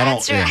 Yeah,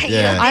 That's I don't. right.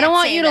 Yeah. I don't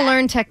want say you to that.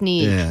 learn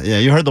technique. Yeah.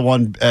 You heard the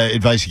one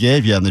advice he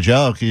gave you on the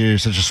joke. You're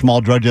such a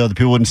small drug dealer that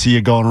people wouldn't see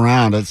you going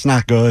around. It's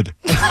not good.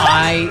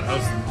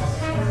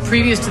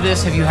 Previous to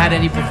this, have you had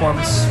any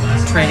performance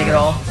training at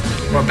all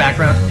or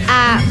background?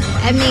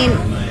 I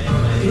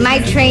mean, my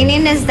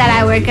training is that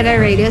I work at a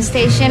radio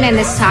station and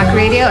it's talk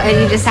radio,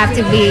 and you just have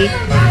to be,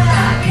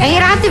 and you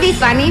don't have to be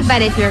funny,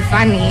 but if you're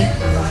funny,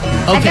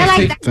 I feel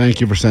like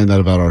Thank you for saying that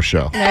about our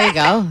show. There you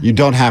go. You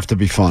don't have to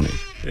be funny.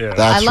 Yeah.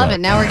 That's I love right.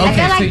 it. Now we're I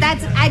feel so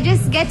like I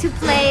just get to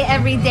play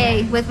every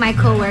day with my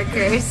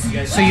coworkers.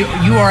 So you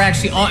are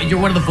actually you're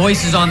one of the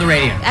voices on the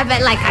radio. I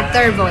bet like a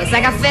third voice,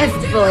 like a fifth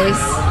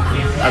voice.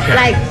 Okay.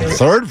 Like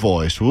Third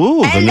voice.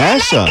 Ooh,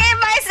 Vanessa. I gave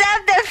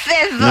myself the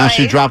fifth Now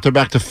she voice. dropped her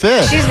back to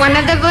fifth. she's one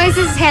of the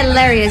voices,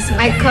 hilarious.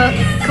 My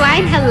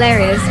client,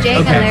 hilarious. Jay,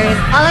 Okay. hilarious.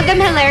 All of them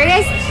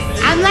hilarious.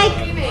 I'm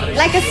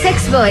like a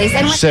sixth voice.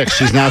 And Six.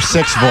 She's now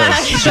sixth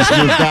voice. She's just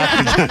moved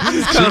back.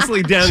 She's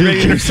constantly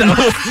downgrading herself.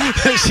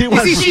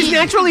 She's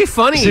naturally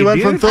funny. She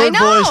went from dude. third I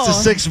know. voice to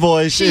sixth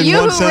voice She in Yoo-Hoo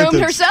one roomed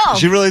sentence. herself.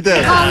 She really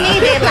did. call me,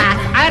 they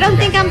laugh. I don't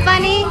think I'm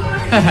funny,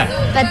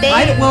 but they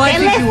I think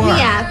lift you me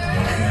are. up.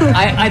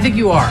 I think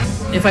you are.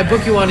 If I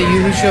book you on a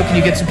Yoo-Hoo show, can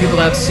you get some people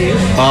out to see you?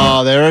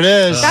 Oh, there it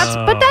is.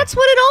 But that's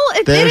what it all.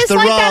 It There's is the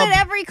like that rub. at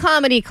every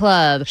comedy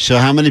club. So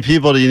how many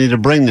people do you need to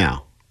bring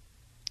now?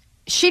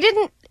 She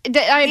didn't. I He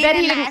bet he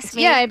didn't didn't. ask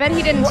me. Yeah, I bet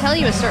he didn't tell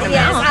you a certain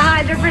Yes,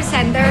 amount.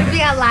 100%. There would be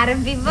a lot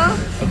of people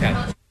Okay.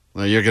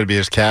 Well, you're going to be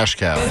his cash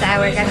cow. that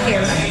work at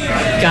here.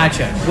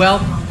 Gotcha. Well,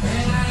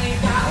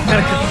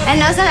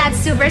 And also that's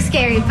super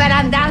scary, but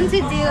I'm down to do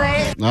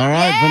it. All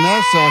right,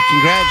 Vanessa.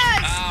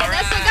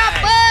 Vanessa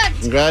got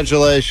booked.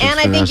 Congratulations, And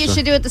I think you Vanessa.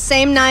 should do it the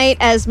same night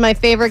as my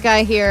favorite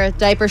guy here,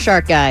 Diaper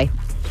Shark Guy.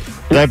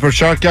 Diaper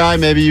Shark Guy,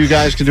 maybe you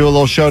guys can do a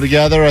little show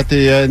together at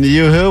the in the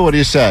Yoo-Hoo. What do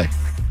you say?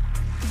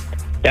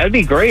 That'd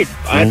be great.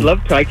 I'd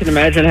love to. I can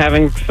imagine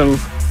having some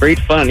great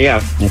fun.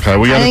 Yeah. Okay,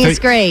 we I got think it's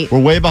great. We're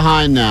way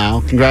behind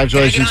now.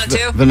 Congratulations, Can I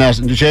get on, too?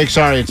 Vanessa. Jake,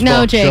 sorry, it's No,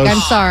 booked. Jake, Show's- I'm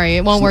sorry.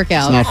 It won't work It's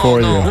out. not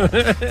for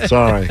you.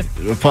 Sorry,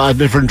 a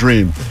different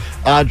dream.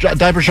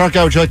 Diaper Shark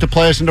Guy, would you like to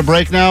play us into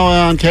break now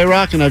on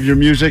K-Rock and have your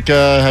music,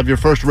 have your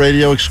first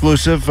radio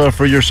exclusive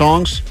for your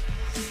songs?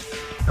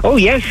 Oh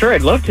yeah, sure.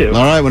 I'd love to.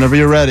 All right, whenever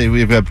you're ready.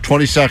 We have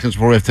 20 seconds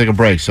before we have to take a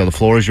break, so the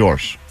floor is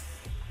yours.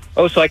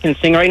 Oh, so I can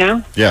sing right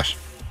now? Yes.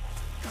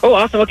 Oh,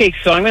 awesome. Okay,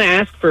 so I'm going to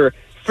ask for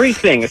 3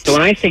 things. So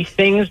when I say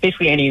things,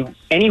 basically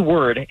any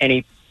word,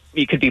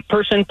 it could be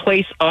person,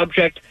 place,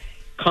 object,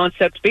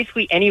 concept,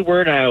 basically any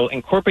word, and I'll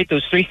incorporate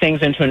those 3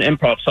 things into an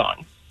improv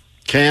song.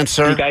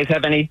 Cancer. Do you guys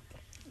have any?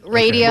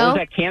 Radio. What was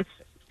that? Cancer.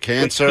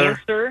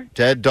 Cancer.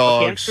 Dead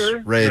dogs.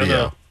 Cancer?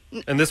 Radio.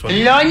 And this one.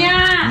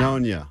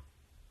 Nonya.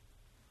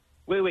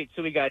 Wait.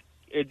 So we got,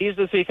 these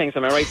are the 3 things,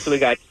 am I right? So we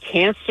got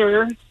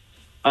cancer,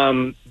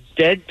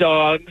 dead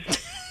dogs,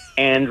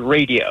 and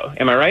radio.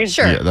 Am I right?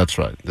 Sure. Yeah, that's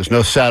right. There's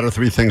no sadder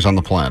 3 things on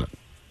the planet.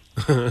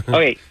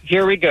 Okay,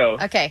 here we go.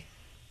 Okay.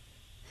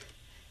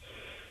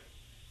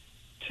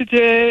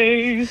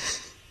 Today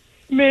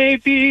may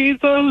be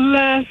the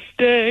last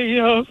day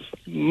of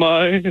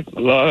my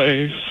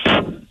life.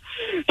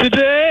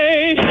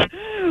 Today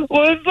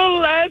was the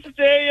last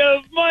day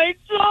of my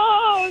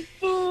dog's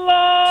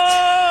life.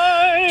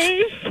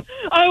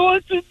 I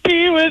want to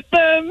be with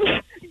them,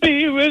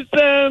 be with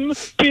them,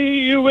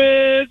 be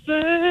with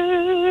them.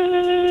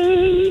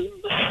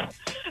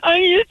 I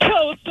need to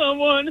tell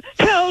someone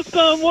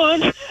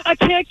someone. I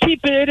can't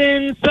keep it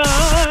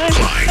inside.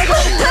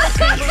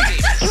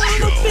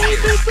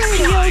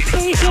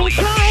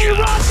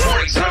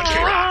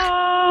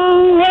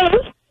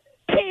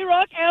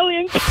 K-Rock,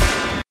 Alien.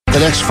 The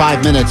next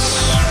 5 minutes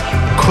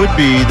could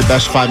be the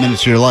best 5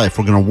 minutes of your life.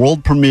 We're going to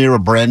world premiere a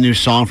brand new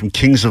song from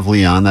Kings of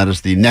Leon. That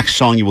is the next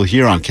song you will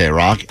hear on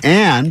K-Rock.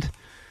 And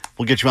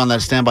we'll get you on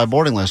that standby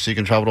boarding list so you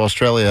can travel to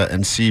Australia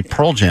and see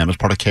Pearl Jam as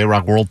part of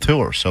K-Rock World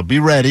Tour. So be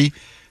ready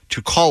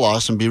to call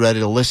us and be ready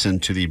to listen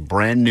to the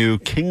brand new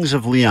Kings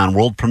of Leon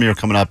world premiere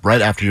coming up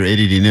right after your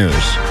ADD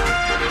News.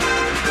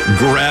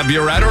 Grab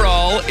your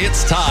Adderall.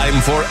 It's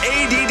time for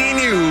ADD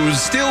News.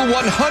 Still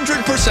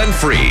 100%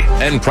 free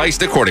and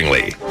priced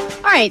accordingly.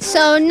 All right,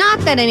 so not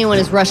that anyone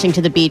is rushing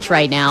to the beach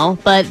right now,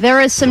 but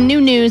there is some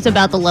new news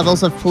about the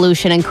levels of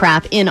pollution and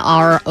crap in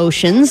our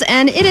oceans,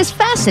 and it is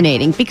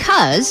fascinating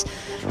because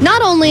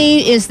not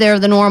only is there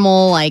the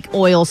normal, like,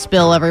 oil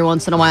spill every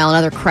once in a while and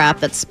other crap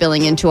that's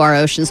spilling into our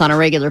oceans on a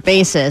regular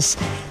basis,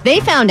 they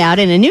found out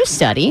in a new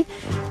study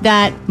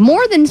that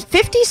more than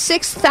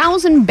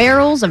 56,000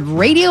 barrels of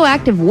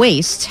radioactive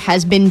waste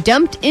has been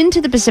dumped into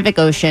the Pacific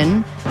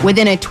Ocean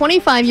within a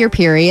 25-year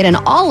period, and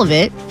all of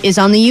it is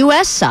on the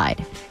U.S.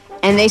 side.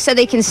 And they said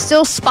they can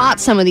still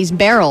spot some of these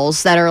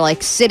barrels that are,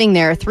 like, sitting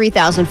there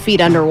 3,000 feet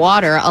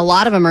underwater. A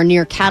lot of them are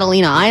near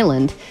Catalina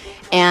Island,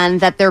 and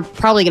that they're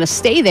probably going to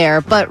stay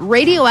there. But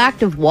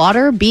radioactive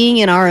water being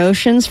in our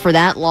oceans for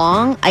that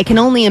long, I can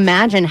only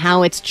imagine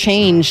how it's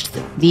changed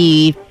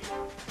the,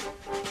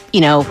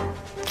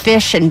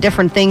 fish and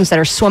different things that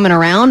are swimming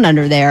around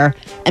under there.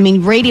 I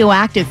mean,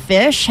 radioactive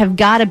fish have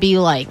got to be,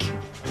 like,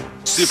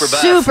 super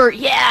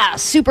buff.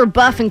 Super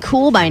buff and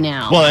cool by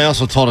now. Well, they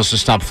also told us to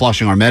stop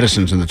flushing our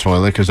medicines in the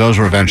toilet because those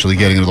are eventually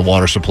getting into the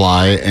water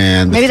supply.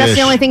 And maybe that's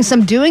the only thing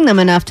subduing them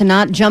enough to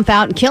not jump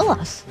out and kill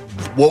us.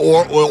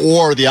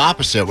 Or the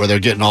opposite, where they're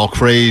getting all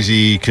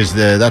crazy because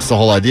that's the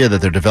whole idea,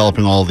 that they're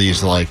developing all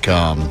these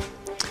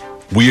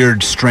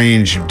weird,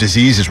 strange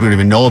diseases we don't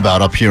even know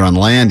about up here on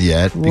land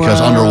yet.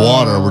 Because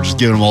underwater, we're just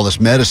giving them all this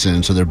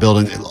medicine, so they're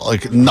building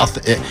like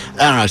nothing. I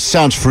don't know. It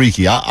sounds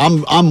freaky.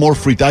 I'm more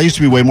freaked. I used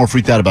to be way more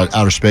freaked out about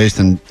outer space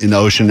than in the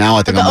ocean. Now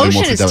I think I'm way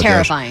more freaked out. The ocean is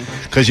terrifying.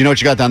 Because you know what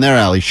you got down there,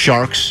 Allie?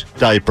 Sharks,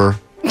 diaper,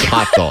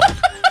 hot dog.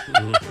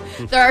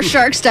 There are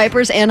sharks,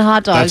 diapers, and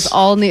hot dogs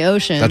all in the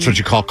ocean. That's what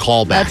you call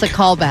callback. That's a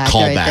callback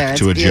right there.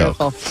 To a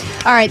beautiful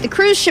joke. All right, the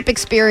cruise ship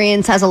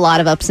experience has a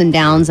lot of ups and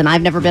downs, and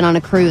I've never been on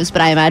a cruise,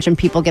 but I imagine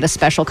people get a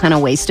special kind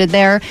of wasted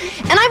there.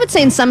 And I would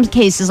say in some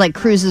cases, like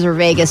cruises or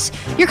Vegas,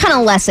 you're kind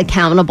of less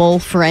accountable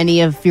for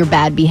any of your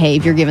bad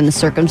behavior given the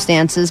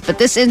circumstances. But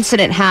this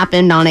incident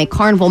happened on a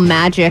Carnival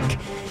Magic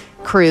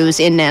cruise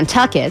in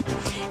Nantucket,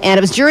 and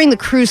it was during the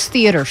cruise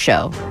theater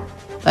show.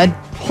 A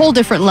whole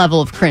different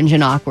level of cringe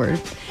and awkward.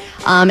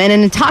 And an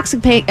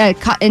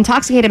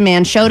intoxicated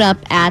man showed up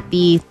at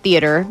the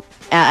theater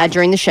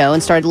during the show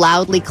and started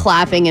loudly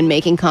clapping and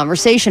making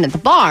conversation at the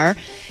bar,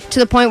 to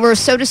the point where it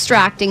was so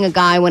distracting, a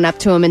guy went up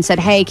to him and said,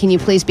 "Hey, can you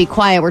please be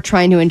quiet? We're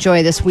trying to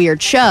enjoy this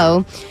weird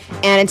show."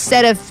 And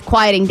instead of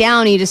quieting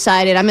down, he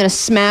decided, "I'm going to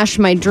smash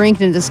my drink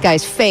into this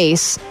guy's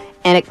face."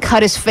 And it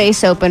cut his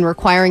face open,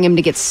 requiring him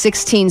to get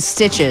 16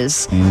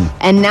 stitches.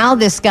 And now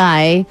this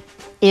guy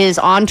is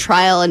on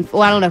trial, and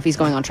I don't know if he's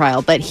going on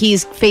trial, but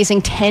he's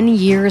facing 10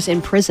 years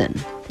in prison.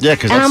 Yeah,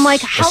 because I'm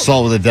like,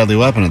 assault with a deadly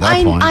weapon at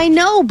that point. I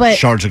know, but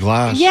shards of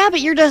glass. Yeah, but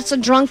you're just a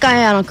drunk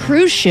guy on a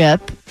cruise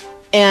ship,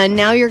 and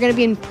now you're going to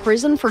be in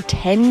prison for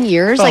 10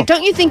 years? Oh. Like,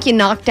 don't you think you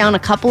knocked down a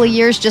couple of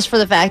years just for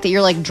the fact that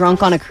you're, like,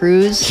 drunk on a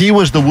cruise? He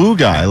was the woo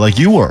guy, like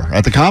you were,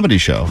 at the comedy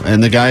show.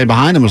 And the guy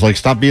behind him was like,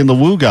 "Stop being the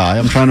woo guy.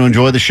 I'm trying to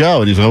enjoy the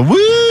show." And he's like, "Woo!"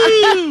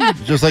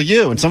 Just like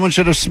you. And someone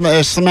should have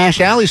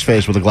smashed Allie's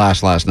face with a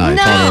glass last night.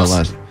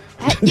 No.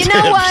 You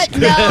know what?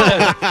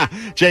 No.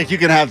 Jake, you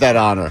can have that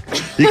honor.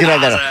 You can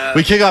have that honor.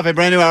 We kick off a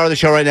brand new hour of the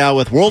show right now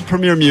with world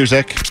premiere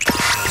music.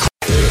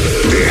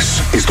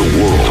 This is the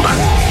world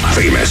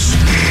famous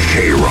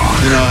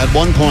K-Rock. You know, at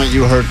one point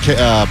you heard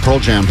Pearl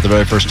Jam for the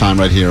very first time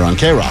right here on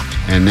K-Rock.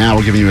 And now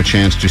we're giving you a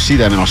chance to see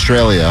them in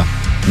Australia.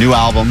 New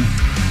album.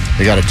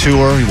 They got a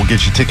tour. We'll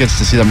get you tickets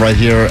to see them right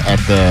here at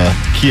the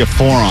Kia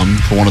Forum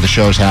for one of the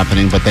shows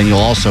happening. But then you'll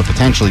also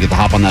potentially get to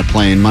hop on that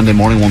plane. Monday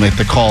morning we'll make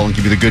the call and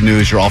give you the good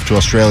news. You're off to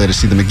Australia to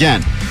see them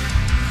again.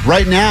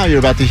 Right now you're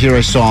about to hear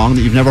a song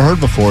that you've never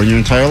heard before in your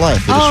entire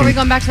life. Are we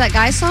going back to that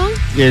guy's song?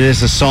 It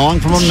is a song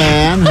from a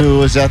man who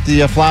was at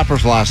the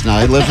Flappers last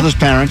night, lives with his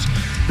parents.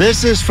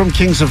 This is from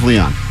Kings of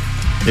Leon.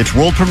 It's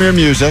world premiere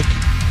music.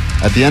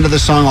 At the end of the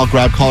song, I'll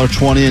grab caller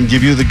 20 and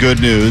give you the good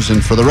news.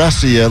 And for the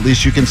rest of you, at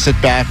least you can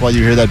sit back while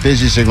you hear that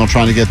busy signal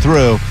trying to get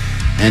through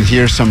and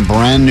hear some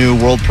brand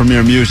new world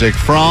premiere music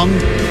from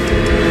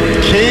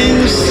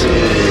Kings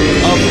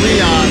of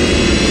Leon.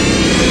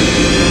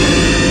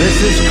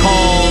 This is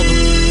called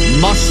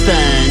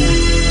Mustang,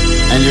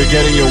 and you're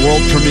getting your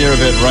world premiere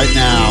of it right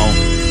now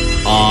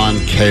on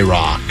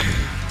K-Rock.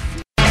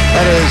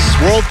 That is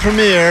world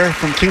premiere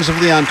from Kings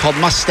of Leon called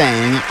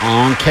Mustang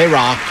on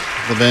K-Rock.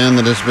 the band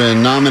that has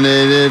been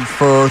nominated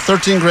for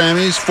 13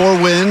 Grammys,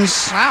 4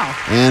 wins. Wow.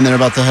 And they're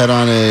about to head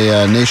on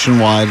a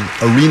nationwide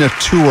arena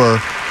tour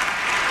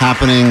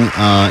happening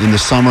in the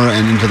summer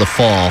and into the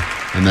fall.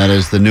 And that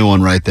is the new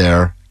one right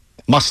there,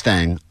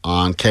 Mustang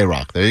on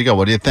K-Rock. There you go.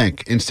 What do you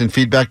think? Instant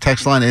feedback,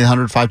 text line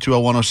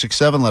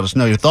 800-520-1067. Let us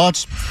know your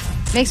thoughts.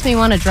 Makes me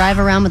want to drive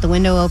around with the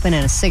window open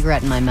and a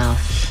cigarette in my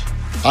mouth.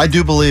 I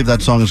do believe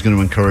that song is going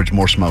to encourage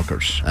more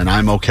smokers, and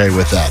I'm okay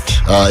with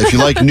that. If you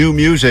like new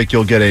music,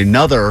 you'll get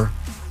another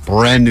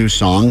brand new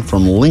song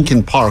from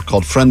Linkin Park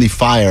called Friendly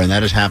Fire, and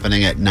that is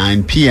happening at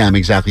 9 p.m.,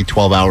 exactly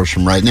 12 hours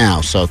from right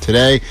now. So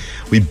today,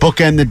 we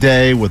bookend the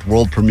day with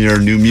world premiere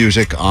new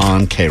music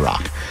on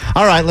K-Rock.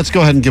 All right, let's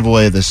go ahead and give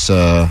away this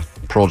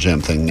Pearl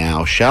Jam thing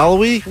now, shall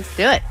we? Let's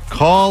do it.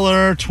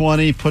 Caller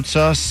 20 puts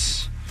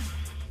us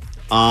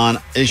on...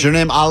 Is your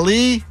name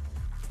Ali?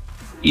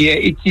 Yeah,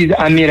 it is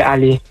Amir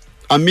Ali.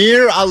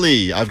 Amir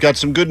Ali, I've got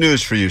some good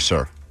news for you,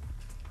 sir.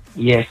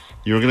 Yes.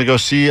 You're going to go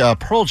see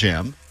Pearl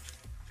Jam.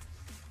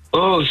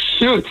 Oh,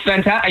 shoot.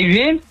 Fantastic. I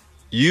win?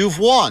 You've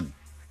won.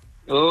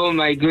 Oh,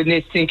 my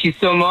goodness. Thank you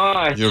so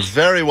much. You're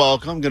very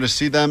welcome. Going to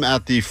see them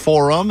at the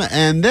Forum.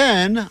 And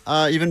then,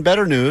 even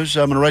better news,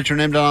 I'm going to write your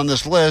name down on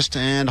this list,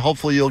 and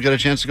hopefully you'll get a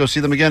chance to go see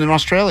them again in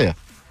Australia.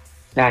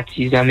 That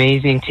is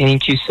amazing.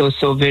 Thank you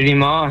so very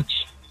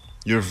much.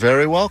 You're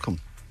very welcome.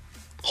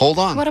 Hold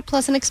on. What a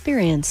pleasant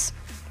experience.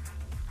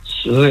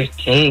 Sure,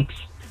 thanks.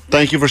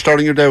 Thank you for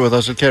starting your day with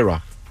us at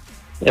K-Rock.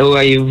 Oh,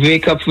 I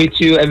wake up with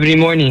you every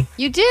morning.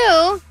 You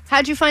do?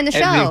 How'd you find the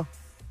show?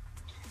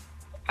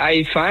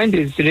 I find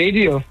it's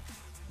radio.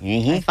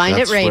 Mm-hmm. I find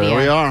That's it radio. Where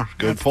we are.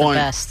 Good That's point.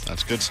 the best.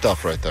 That's good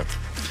stuff right there.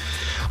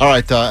 All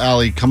right,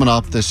 Allie, coming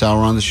up this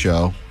hour on the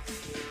show.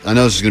 I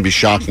know this is going to be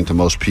shocking to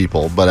most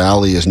people, but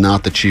Allie is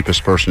not the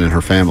cheapest person in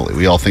her family.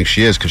 We all think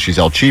she is because she's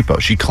El Cheapo.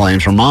 She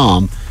claims her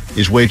mom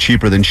is way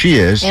cheaper than she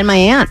is. And my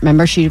aunt,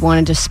 remember, she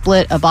wanted to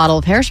split a bottle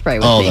of hairspray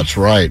with me. Oh, that's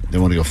right. She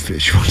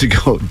wanted to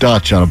go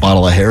Dutch on a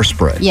bottle of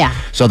hairspray. Yeah.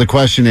 So the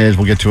question is,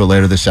 we'll get to it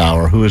later this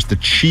hour, who is the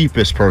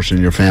cheapest person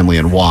in your family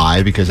and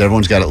why? Because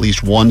everyone's got at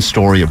least one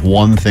story of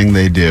one thing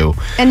they do.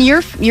 And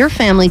your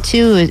family,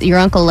 too, your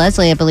Uncle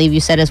Leslie, I believe you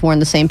said, has worn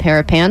the same pair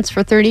of pants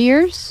for 30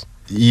 years?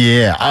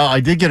 Yeah, I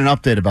did get an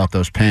update about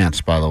those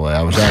pants, by the way.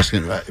 I was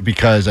asking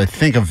because I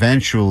think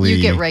eventually... You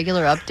get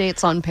regular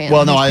updates on pants?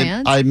 Well, no,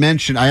 I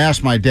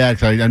asked my dad,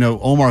 because I know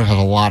Omar has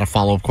a lot of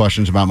follow-up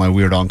questions about my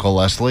weird Uncle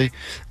Leslie,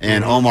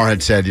 and Omar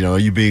had said, are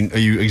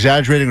you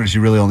exaggerating, or does he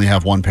really only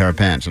have one pair of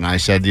pants? And I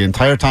said, the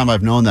entire time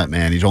I've known that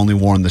man, he's only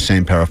worn the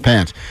same pair of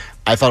pants.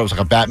 I thought it was like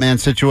a Batman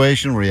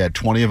situation where he had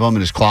 20 of them in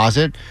his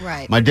closet.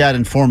 Right. My dad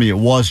informed me it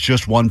was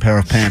just one pair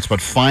of pants,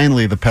 but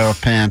finally the pair of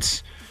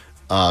pants...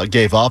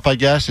 gave up, I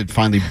guess. It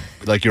finally,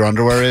 like your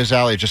underwear is,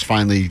 Allie. It just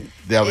finally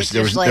there was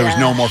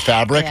no more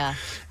fabric,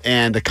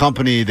 and the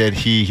company that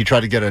he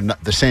tried to get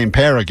the same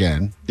pair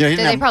again.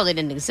 They probably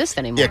didn't exist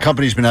anymore. Yeah,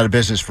 company's been out of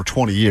business for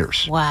 20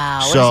 years.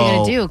 Wow, what is he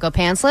going to do? Go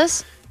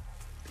pantsless?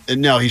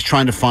 No, he's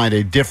trying to find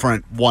a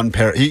different one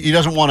pair. He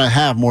doesn't want to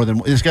have more than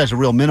this guy's a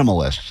real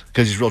minimalist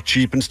because he's real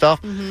cheap and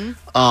stuff.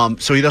 Mm-hmm.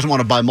 So he doesn't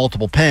want to buy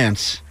multiple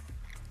pants.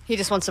 He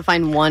just wants to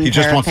find one pair of pants.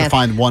 He just wants to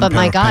find one pair of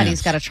pants. But my God,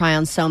 he's got to try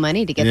on so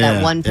many to get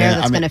that one pair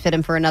that's going to fit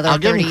him for another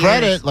 30 years. I'll give him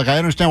credit. Like, I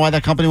understand why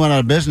that company went out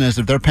of business.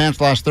 If their pants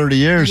last 30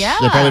 years, they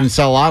probably didn't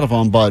sell a lot of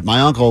them. But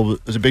my uncle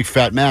was a big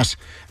fat mess.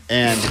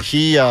 And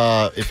he,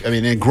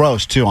 and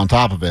gross, too, on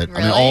top of it.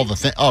 Really? I mean, all the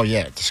things. Oh,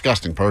 yeah,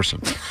 disgusting person.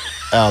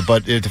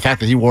 But the fact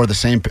that he wore the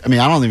same, I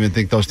don't even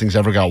think those things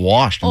ever got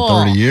washed in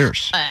 30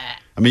 years.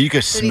 You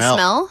could smell.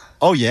 Did he smell?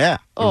 Oh, yeah.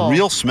 A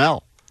real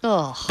smell.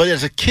 Oh. But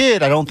as a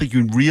kid, I don't think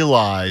you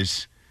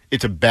realize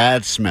it's a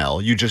bad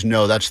smell. You just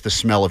know that's the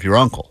smell of your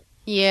uncle.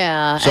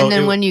 Yeah, So and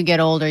then when you get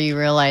older, you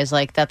realize,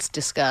 that's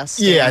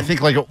disgusting. Yeah, I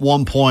think, at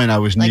one point I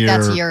was near...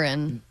 that's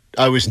urine.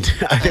 I was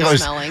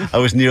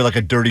near,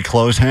 a dirty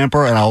clothes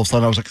hamper, and all of a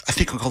sudden I was like, I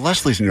think Uncle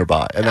Leslie's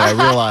nearby. And then I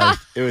realized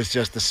it was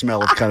just the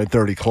smell of kind of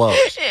dirty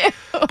clothes. Ew.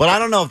 But I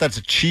don't know if that's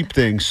a cheap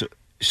thing.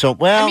 So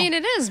well...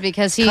 it is,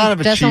 because he kind of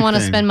a doesn't cheap want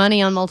to thing. spend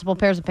money on multiple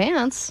pairs of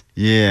pants.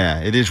 Yeah,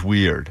 it is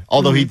weird.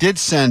 Although he did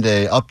send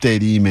a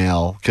update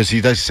email, because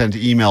he does send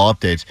email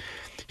updates.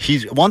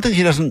 One thing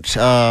he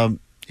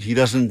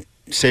doesn't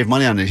save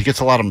money on it. He gets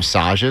a lot of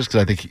massages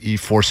because I think he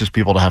forces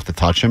people to have to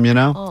touch him,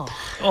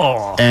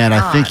 Oh, and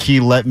I think he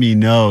let me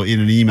know in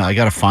an email. I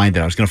got to find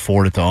it. I was going to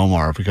forward it to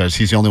Omar because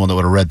he's the only one that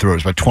would have read through it.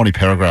 It's about 20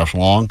 paragraphs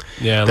long.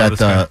 Yeah, I love this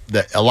guy.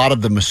 That a lot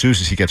of the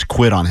masseuses, he gets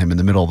quit on him in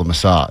the middle of the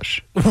massage.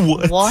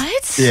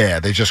 What? Yeah,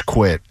 they just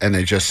quit, and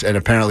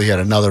apparently he had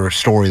another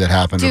story that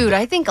happened. Dude,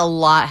 I think a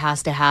lot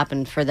has to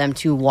happen for them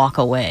to walk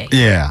away.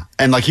 Yeah,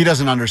 and he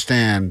doesn't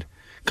understand.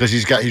 Because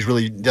he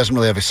doesn't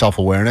really have a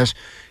self-awareness.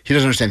 He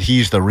doesn't understand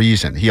he's the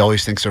reason. He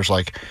always thinks there's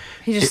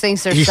He just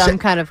thinks there's some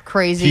kind of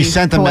crazy He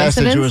sent a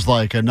message. It coincidence?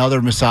 was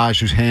another massage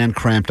whose hand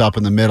cramped up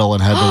in the middle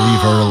and had to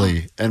leave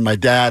early. And my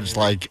dad's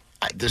like,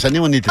 does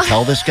anyone need to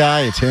tell this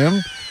guy it's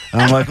him?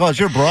 And I'm like, oh,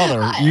 it's your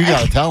brother. You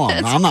got to tell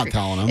him. I'm not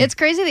telling him. It's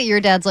crazy that your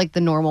dad's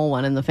the normal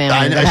one in the family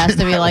I know. that has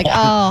to be like,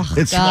 oh,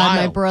 It's God, wild.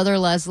 my brother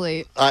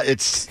Leslie.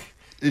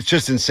 it's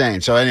just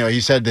insane. So anyway,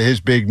 he said that his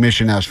big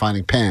mission now is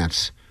finding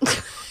pants.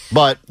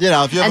 But, you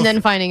know, if you have and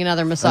then finding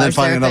another massage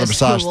therapist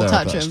who will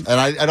touch him. And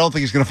I don't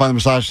think he's going to find the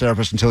massage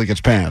therapist until he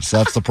gets pants.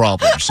 That's the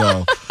problem.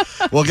 So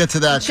we'll get to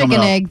that coming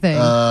up. Chicken egg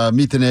thing.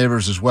 Meet the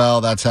Neighbors as well.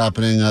 That's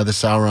happening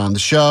this hour on the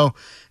show.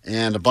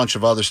 And a bunch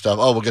of other stuff.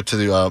 Oh, we'll get to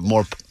the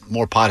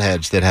more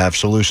potheads that have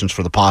solutions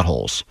for the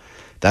potholes.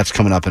 That's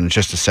coming up in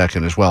just a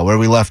second as well. Where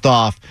we left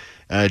off,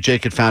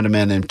 Jake had found a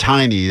man named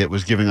Tiny that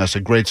was giving us a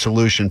great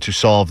solution to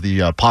solve the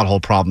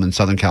pothole problem in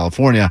Southern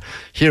California.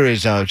 Here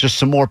is just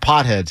some more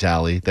potheads,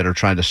 Allie, that are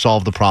trying to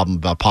solve the problem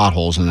about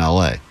potholes in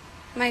L.A.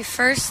 My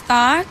first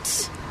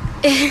thought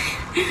is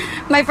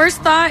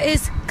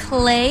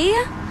clay.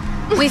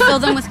 We fill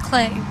them with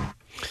clay.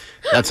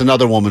 That's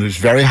another woman who's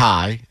very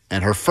high,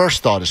 and her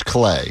first thought is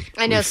clay.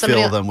 I know we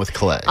somebody fill them with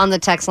clay. On the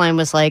text line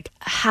was like,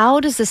 how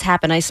does this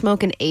happen? I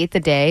smoke an eighth a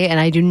day, and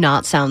I do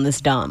not sound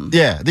this dumb.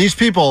 Yeah, these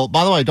people,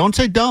 by the way, don't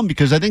say dumb,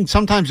 because I think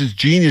sometimes it's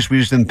genius. We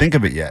just didn't think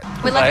of it yet.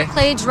 We let the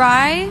clay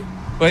dry.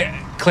 Wait,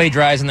 clay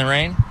dries in the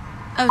rain?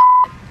 Oh,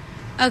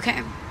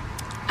 okay.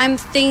 I'm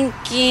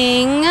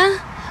thinking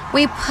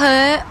we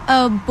put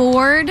a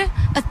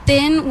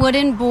thin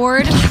wooden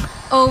board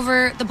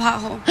over the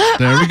pothole.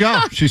 There we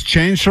go. She's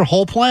changed her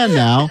whole plan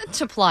now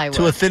to plywood.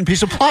 To a thin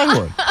piece of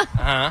plywood.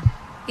 Uh-huh.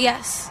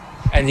 Yes.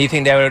 And do you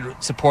think that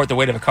would support the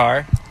weight of a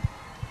car?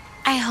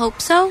 I hope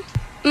so.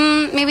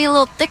 Maybe a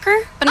little thicker,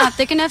 but not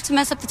thick enough to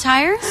mess up the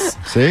tires.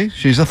 See?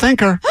 She's a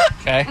thinker.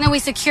 Okay. And then we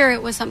secure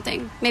it with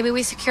something. Maybe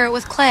we secure it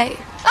with clay.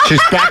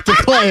 She's back to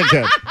clay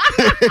again.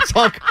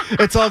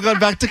 It's all gone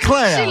back to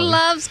clay. She Allie.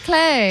 loves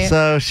clay.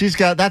 So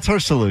that's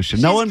her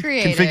solution. No one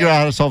creative. can figure out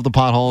how to solve the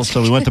potholes,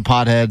 so we went to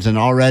potheads, and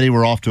already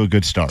we're off to a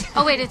good start.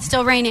 Oh, wait, it's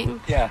still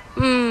raining. Yeah.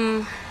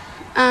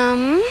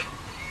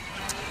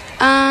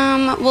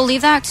 We'll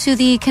leave that to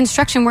the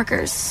construction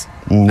workers.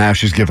 Now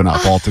she's given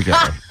up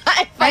altogether.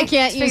 If I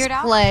can't use it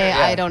out? clay, Yeah.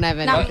 I don't have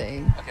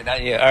anything. Okay,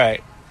 not you. All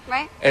right.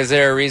 Right? Is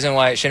there a reason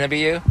why it shouldn't be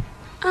you?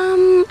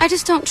 I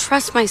just don't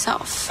trust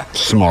myself.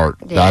 Smart.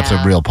 That's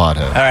a real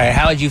pothead. All right,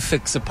 how would you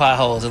fix the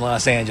potholes in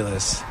Los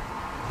Angeles?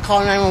 Call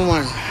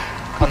 911.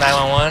 Call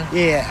 911?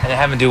 Yeah. And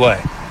have them do what?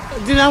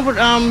 Then I would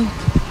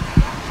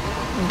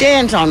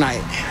dance all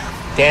night.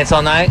 Dance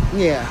all night?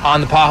 Yeah.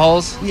 On the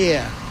potholes?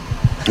 Yeah.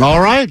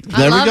 All right.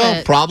 There we love go.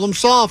 it. Problem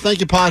solved.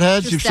 Thank you,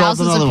 potheads. Just You've solved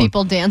thousands another of one.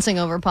 people dancing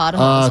over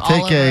potholes all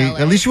over LA.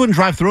 At least you wouldn't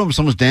drive through them if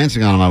someone's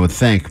dancing on them, I would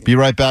think. Be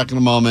right back in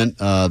a moment.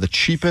 The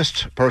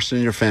cheapest person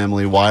in your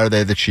family. Why are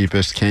they the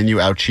cheapest? Can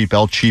you out-cheap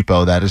El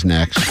Cheapo? That is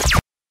next.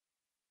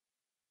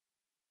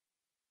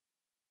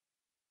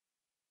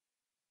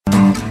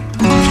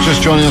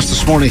 Just joining us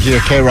this morning here,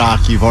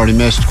 K-Rock. You've already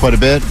missed quite a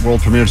bit. World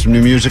premiered some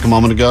new music a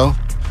moment ago.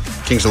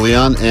 Kings of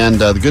Leon. And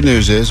the good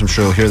news is, I'm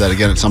sure you'll hear that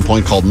again at some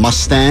point, called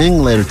Mustang.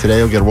 Later today,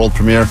 you'll get a world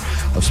premiere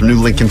of some new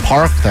Linkin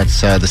Park. That's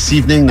this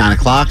evening, 9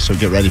 o'clock, so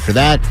get ready for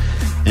that.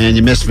 And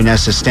you missed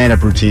Vanessa's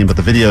stand-up routine, but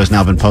the video has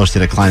now been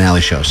posted at Klein Alley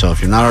Show. So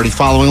if you're not already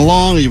following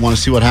along or you want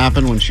to see what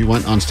happened when she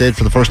went on stage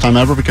for the first time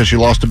ever because she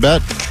lost a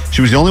bet,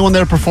 she was the only one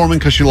there performing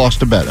because she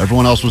lost a bet.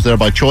 Everyone else was there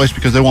by choice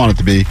because they wanted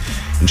to be,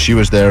 and she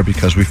was there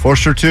because we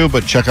forced her to.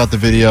 But check out the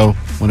video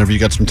whenever you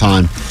get some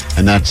time,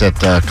 and that's at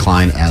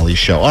Klein Alley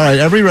Show. All right,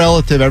 every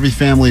relative, every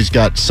family's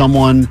got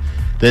someone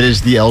that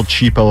is the El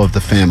Cheapo of the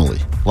family.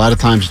 A lot of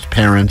times it's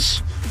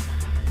parents.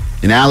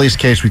 In Allie's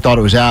case, we thought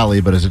it was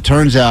Allie, but as it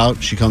turns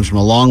out, she comes from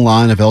a long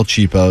line of El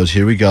Cheapos.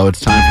 Here we go. It's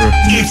time for...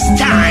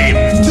 It's time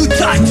to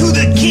talk to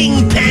the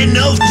kingpin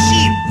of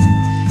cheap.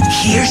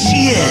 Here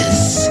she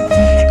is,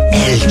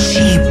 El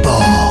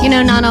Cheapo. You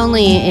know, not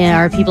only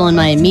are people in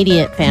my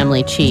immediate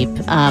family cheap,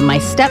 my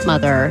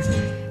stepmother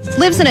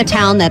lives in a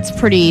town that's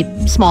pretty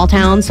small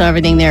town, so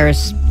everything there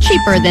is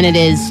cheaper than it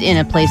is in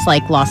a place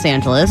like Los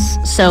Angeles.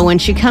 So when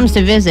she comes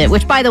to visit,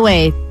 which, by the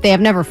way, they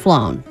have never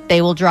flown.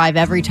 They will drive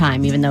every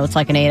time, even though it's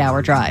like an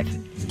 8-hour drive.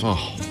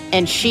 Oh.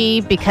 And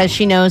she, because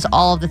she knows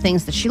all of the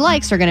things that she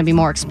likes are going to be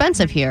more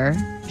expensive here,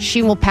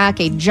 she will pack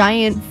a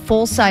giant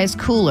full-size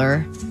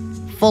cooler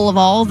full of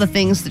all the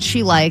things that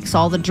she likes,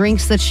 all the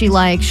drinks that she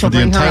likes. She'll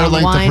bring her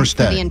own wine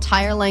for the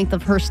entire length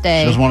of her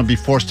stay. She doesn't want to be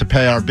forced to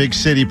pay our big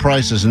city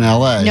prices in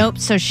L.A. Nope.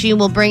 So she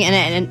will bring,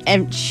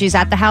 and she's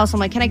at the house. I'm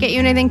like, can I get you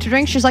anything to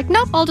drink? She's like,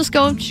 nope, I'll just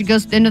go. She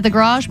goes into the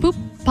garage, boop,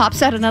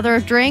 pops out another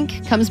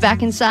drink, comes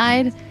back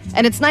inside.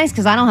 And it's nice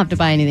because I don't have to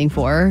buy anything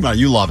for her. No,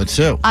 you love it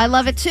too. I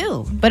love it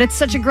too. But it's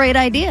such a great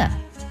idea.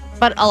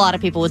 But a lot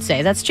of people would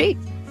say that's cheap.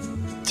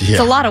 Yeah. It's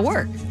a lot of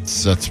work.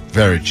 That's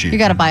very cheap. You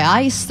got to buy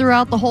ice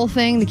throughout the whole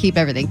thing to keep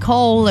everything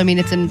cold. I mean,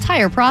 it's an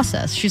entire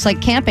process. She's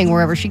like camping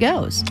wherever she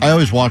goes. I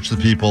always watch the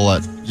people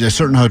at there's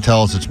certain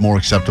hotels it's more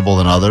acceptable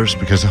than others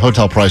because the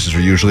hotel prices are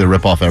usually a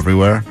ripoff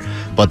everywhere.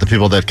 But the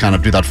people that kind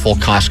of do that full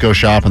Costco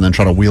shop and then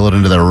try to wheel it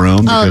into their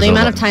room. Oh, the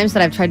amount of times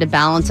that I've tried to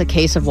balance a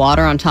case of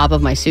water on top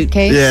of my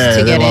suitcase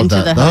to get into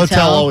the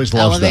hotel always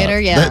loves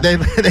elevator. That. Yeah,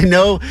 they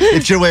know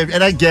it's your way,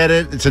 and I get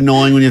it. It's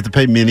annoying when you have to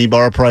pay mini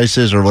bar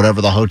prices or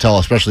whatever the hotel,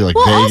 especially like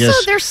Vegas.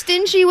 Also they're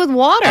stingy with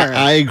water.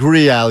 I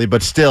agree, Allie,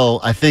 but still,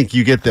 I think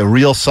you get the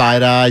real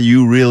side eye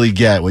you really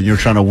get when you're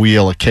trying to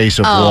wheel a case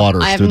of water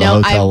through the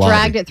hotel lobby. I've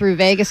dragged it through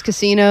Vegas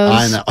casinos.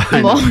 I know.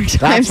 More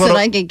times than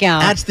I can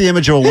count. That's the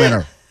image of a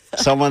winner.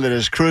 Someone that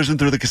is cruising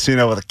through the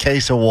casino with a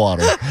case of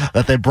water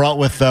that they brought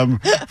with them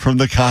from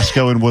the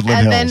Costco in Woodland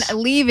Hills. And then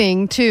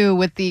leaving, too,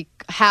 with the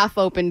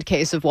half-opened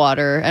case of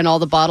water, and all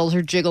the bottles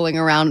are jiggling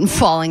around and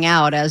falling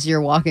out as you're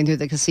walking through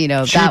the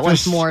casino. That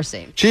one's more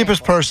safe.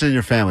 Cheapest person in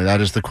your family?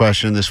 That is the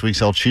question this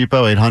week's El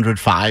Cheapo,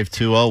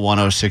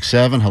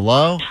 800-520-1067.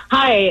 Hello?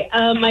 Hi,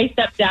 my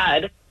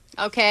stepdad.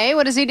 Okay,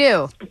 what does he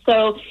do?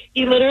 So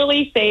he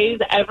literally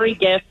saves every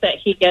gift that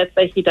he gets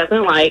that he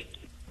doesn't like,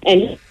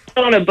 and he puts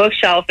it on a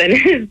bookshelf in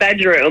his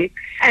bedroom,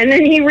 and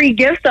then he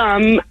regifts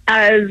them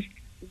as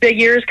the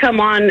years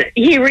come on.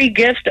 He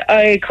regifts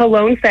a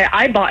cologne set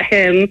I bought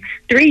him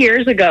 3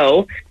 years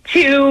ago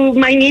to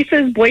my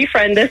niece's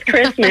boyfriend this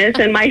Christmas,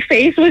 and my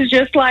face was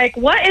just like,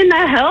 what in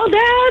the hell,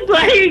 Dad?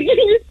 Like, are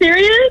you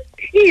serious?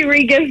 He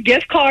regifts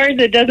gift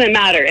cards. It doesn't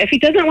matter. If he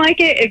doesn't like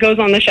it, it goes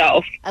on the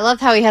shelf. I love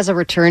how he has a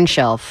return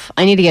shelf.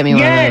 I need to get me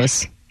one of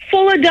those.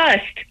 Full of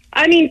dust.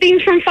 I mean,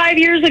 things from 5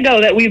 years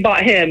ago that we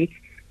bought him.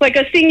 Like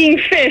a singing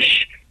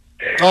fish.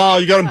 Oh,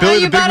 you got him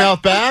Billy the Big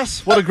Mouth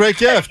Bass? What a great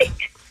gift.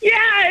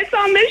 Yeah, it's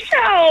on the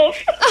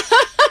shelf.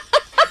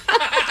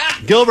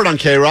 Gilbert on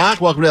K-Rock.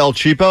 Welcome to El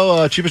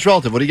Cheapo. Cheapest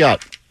relative. What do you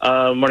got?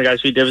 Morning,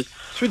 guys. Sweet Dips.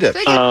 Sweet Dips.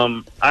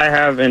 I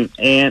have an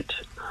aunt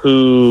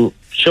who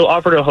she'll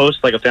offer to host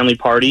like a family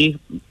party,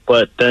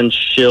 but then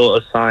she'll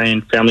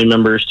assign family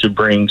members to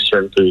bring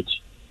certain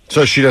foods.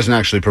 So she doesn't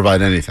actually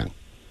provide anything?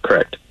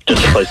 Correct.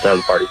 Just a place to have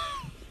the party.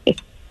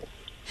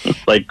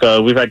 Like,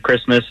 we've had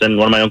Christmas, and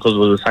one of my uncles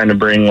was assigned to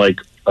bring like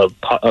a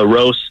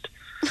roast,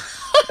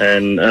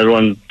 and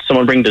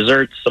someone bring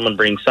desserts, someone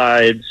bring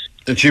sides.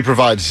 And she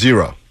provides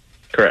zero.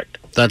 Correct.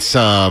 That's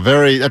a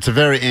very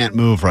aunt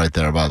move right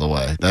there, by the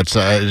way. That's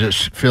I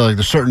just feel like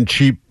there's certain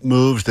cheap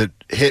moves that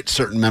hit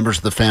certain members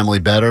of the family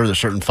better. There's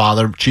certain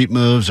father cheap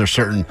moves. There's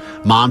certain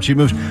mom cheap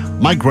moves.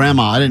 My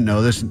grandma, I didn't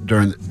know this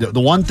during the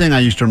one thing I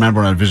used to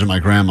remember when I'd visit my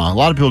grandma. A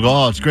lot of people go,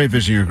 "Oh, it's great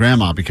visiting your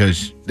grandma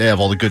because they have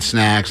all the good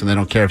snacks and they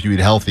don't care if you eat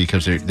healthy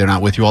because they're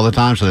not with you all the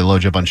time, so they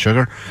load you up on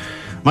sugar."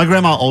 My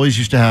grandma always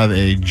used to have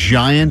a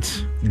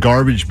giant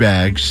garbage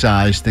bag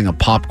sized thing of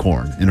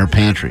popcorn in her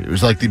pantry. It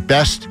was like the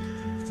best.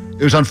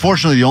 It was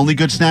unfortunately the only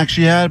good snack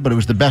she had, but it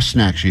was the best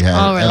snack she had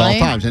at all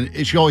times.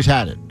 And she always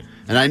had it.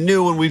 And I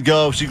knew when we'd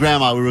go see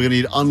Grandma, we were going to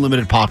eat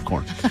unlimited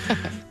popcorn.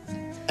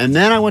 And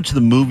then I went to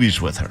the movies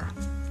with her.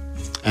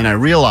 And I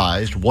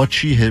realized what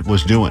she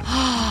was doing.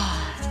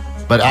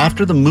 But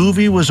after the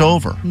movie was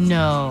over,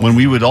 when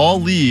we would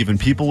all leave and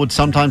people would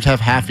sometimes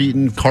have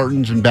half-eaten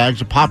cartons and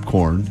bags of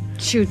popcorn,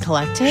 she would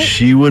collect it?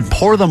 She would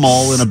pour them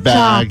all in a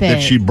bag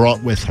that she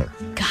brought with her.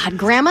 God,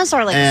 grandmas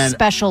are like a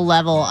special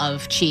level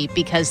of cheap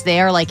because they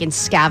are like in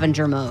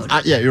scavenger mode.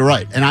 Yeah, you're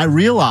right. And I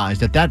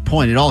realized at that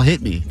point, it all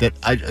hit me that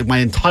my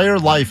entire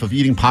life of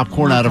eating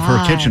popcorn out of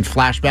her kitchen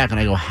flashed back, and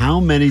I go, how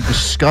many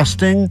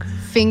disgusting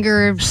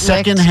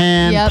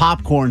secondhand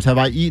popcorns have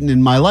I eaten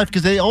in my life?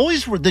 Because they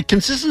always were, the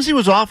consistency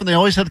was off, and they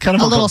always had kind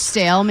of a little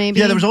stale, maybe.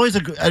 Yeah, there was always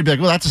I'd be like,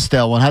 well, that's a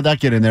stale one. How'd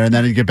that get in there? And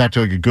then I'd get back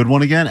to like a good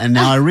one again. And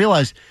now I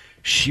realize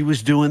she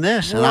was doing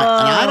this, and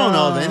I don't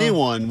know if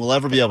anyone will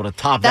ever be able to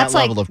top that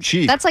level of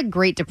cheap. That's like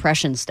Great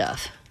Depression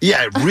stuff.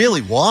 Yeah, it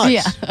really was.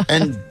 Yeah.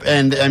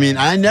 And I mean,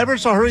 I never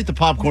saw her eat the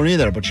popcorn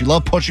either, but she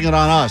loved pushing it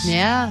on us.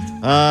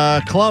 Yeah.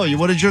 Chloe,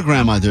 what did your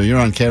grandma do? You're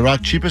on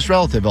K-Rock. Cheapest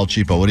relative, El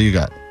Cheapo. What do you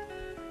got?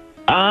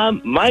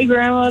 My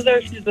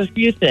grandmother, she's a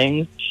few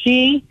things.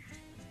 She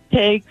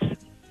takes,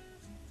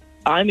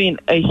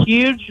 a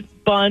huge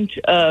bunch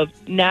of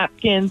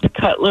napkins,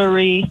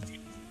 cutlery,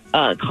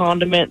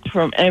 condiments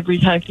from every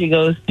time she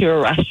goes to a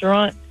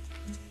restaurant.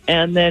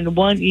 And then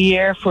one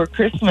year for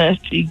Christmas,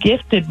 she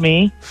gifted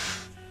me,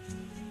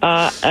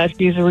 as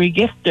she's a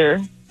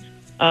regifter,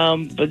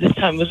 but this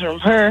time it was from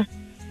her,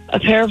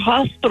 a pair of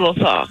hospital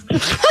socks.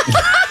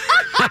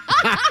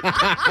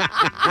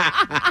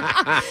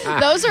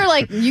 Those are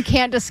like, you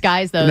can't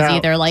disguise those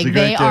either. Like,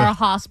 they are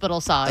hospital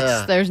socks.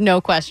 Yeah. There's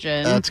no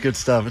question. That's good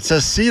stuff. It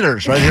says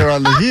Cedars right here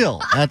on the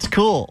heel. That's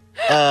cool.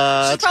 She's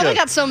probably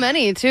got so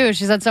many, too.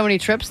 She's had so many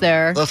trips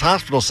there. Those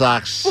hospital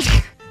socks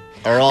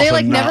are also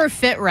they never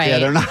fit right. Yeah,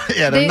 they're not.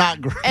 Yeah, they're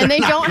not great. And they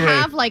don't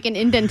have like an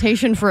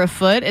indentation for a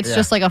foot. It's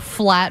just like a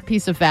flat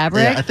piece of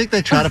fabric. Yeah, I think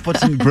they try to put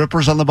some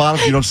grippers on the bottom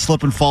so you don't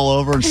slip and fall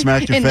over and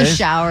smack your face. In the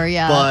shower,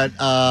 yeah. But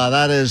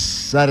that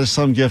is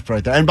some gift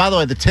right there. And by the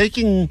way,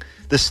 taking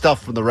this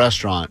stuff from the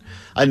restaurant,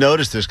 I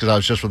noticed this because I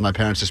was just with my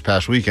parents this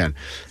past weekend.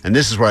 And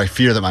this is where I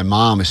fear that my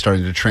mom is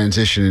starting to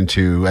transition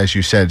into, as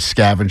you said,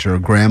 scavenger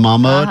grandma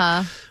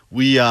mode.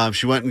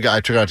 she went and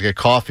I took her out to get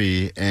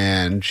coffee,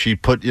 and she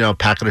put a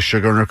packet of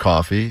sugar in her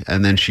coffee,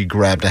 and then she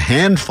grabbed a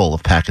handful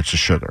of packets of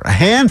sugar,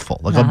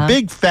 a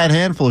big fat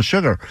handful of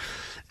sugar,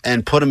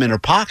 and put them in her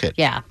pocket.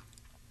 Yeah.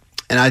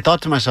 And I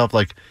thought to myself,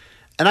 like,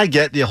 and I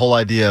get the whole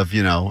idea of,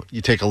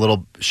 you take a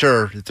little,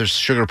 sure, if there's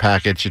sugar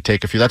packets, you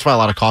take a few. That's why a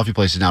lot of coffee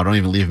places now don't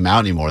even leave them out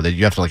anymore. That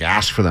you have to like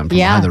ask for them from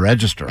behind the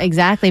register.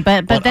 Exactly.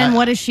 But then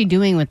what is she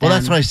doing with them? Well,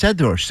 that's what I said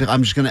to her. She said,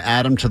 I'm just going to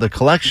add them to the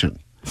collection.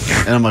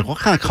 And I'm like, what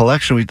kind of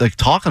collection are we like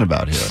talking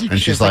about here?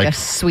 And she's like a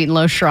sweet and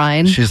low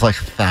shrine. She's like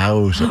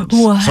thousands.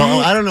 What? So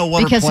I don't know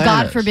what because her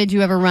plan God forbid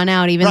you ever run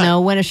out, even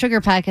though when a sugar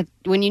packet,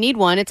 when you need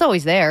one, it's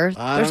always there.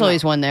 There's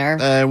always one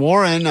there.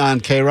 Warren on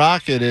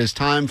K-Rock, it is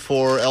time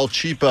for El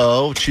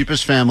Cheapo,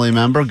 cheapest family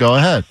member. Go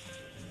ahead.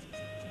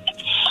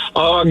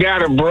 Oh, I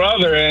got a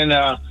brother,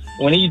 and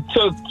when he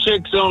took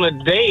chicks on a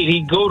date,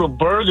 he'd go to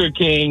Burger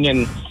King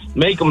and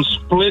make them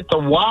split the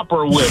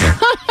Whopper with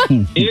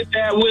him. He did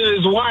that with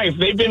his wife.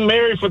 They've been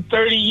married for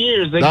 30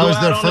 years. That was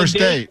their first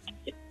date.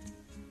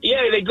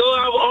 Yeah, they go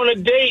out on a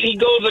date. He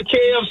goes to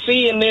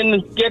KFC and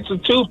then gets a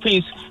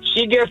 2-piece.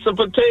 She gets the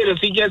potatoes.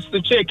 He gets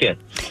the chicken.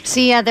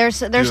 See, yeah,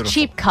 there's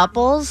cheap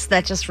couples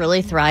that just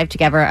really thrive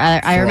together.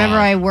 I remember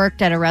I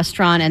worked at a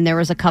restaurant, and there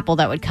was a couple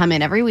that would come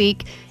in every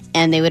week,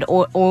 and they would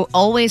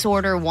always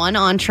order one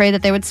entree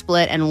that they would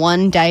split and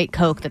one Diet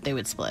Coke that they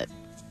would split.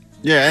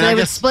 Yeah, so they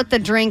would split the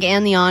drink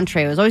and the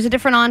entree. It was always a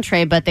different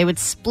entree, but they would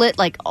split,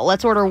 like,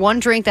 let's order one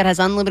drink that has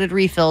unlimited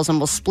refills and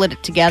we'll split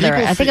it together.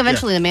 I think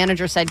eventually the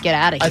manager said, get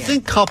out of here. I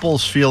think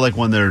couples feel like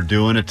when they're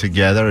doing it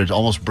together, it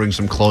almost brings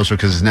them closer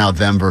because it's now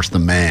them versus the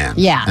man.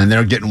 Yeah. And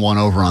they're getting one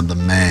over on the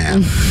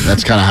man.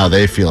 That's kind of how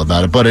they feel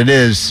about it. But it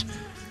is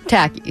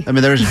tacky. I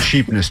mean, there's a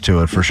cheapness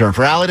to it for sure.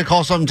 For Allie to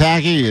call something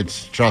tacky,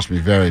 it's, trust me,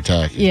 very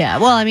tacky. Yeah,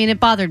 well, I mean, it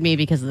bothered me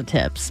because of the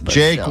tips. But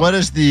Jake, still. what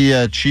is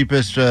the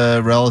cheapest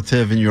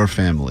relative in your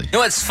family? You know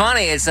what's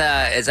funny is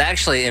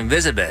actually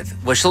Invisibeth.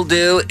 What she'll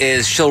do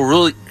is she'll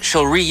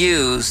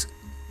reuse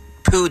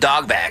poo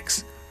dog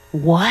bags.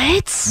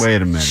 What?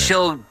 Wait a minute.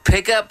 She'll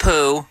pick up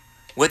poo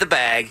with a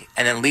bag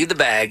and then leave the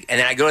bag, and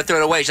then I go to throw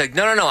it away. She's like,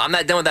 no, I'm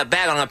not done with that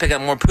bag. I'm going to pick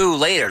up more poo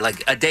later,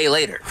 like a day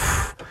later.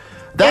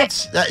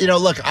 That's,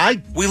 look,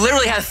 we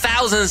literally have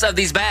thousands of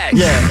these bags.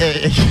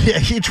 Yeah,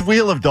 each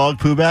wheel of dog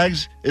poo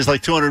bags is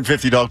like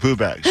 250 dog poo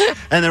bags.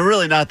 And they're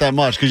really not that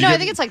much. I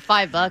think it's like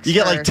 $5. You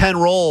get like 10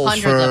 rolls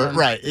for,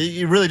 right.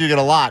 You really do get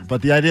a lot.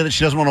 But the idea that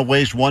she doesn't want to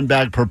waste one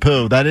bag per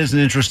poo, that is an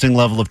interesting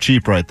level of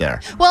cheap right there.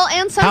 Well,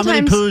 and sometimes. How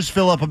many poos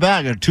fill up a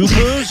bag? Are 2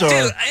 poos? Or?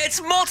 Dude,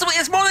 it's multiple.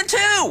 It's more than 2.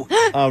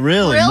 Oh,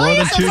 really? Really? More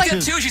than So 2? it's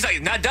like 2. She's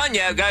like, not done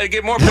yet. Got to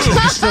get more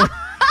poo.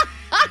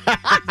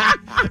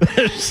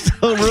 There's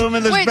still room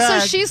in this bag. Wait, so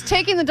she's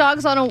taking the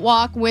dogs on a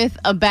walk with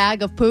a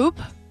bag of poop?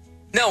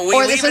 No, we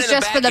or leave this it is in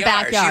the just for the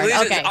backyard. She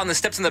leaves Okay. it on the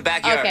steps in the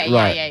backyard. Okay,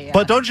 right. yeah.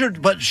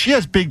 But she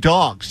has big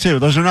dogs too.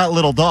 Those are not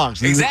little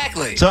dogs.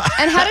 Exactly. So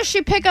and how does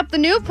she pick up the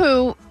new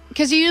poo?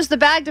 Because you use the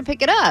bag to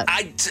pick it up.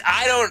 I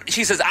don't.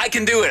 She says I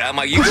can do it. I'm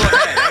like, you go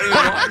ahead. I don't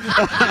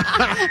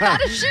even know. How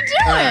does she do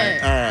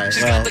it? All right.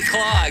 She's got the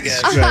claw, I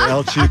guess. That's right,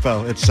 El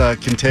Cheapo. It's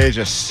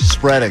contagious,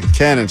 spreading.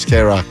 Cannons,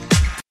 K-Rock.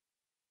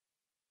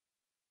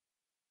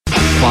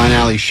 Fine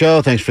Alley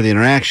Show. Thanks for the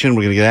interaction.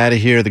 We're going to get out of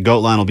here. The GOAT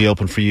line will be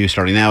open for you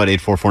starting now at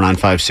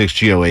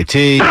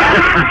 844-956-GOAT.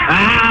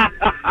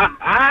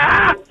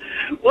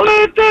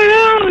 What the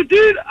hell,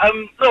 dude?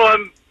 I'm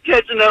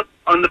catching up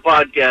on the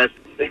podcast.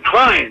 They're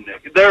crying.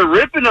 They're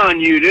ripping on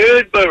you,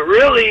 dude. But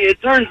really,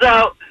 it turns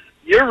out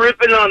you're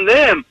ripping on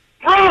them.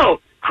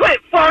 Bro,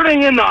 quit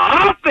farting in the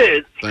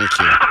office. Thank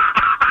you.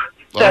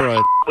 That All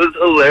right. was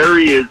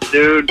hilarious,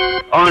 dude.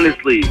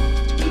 Honestly,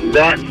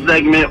 that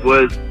segment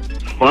was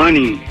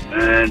funny,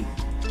 and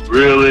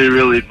really,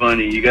 really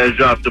funny. You guys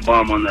dropped a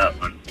bomb on that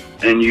one,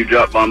 and you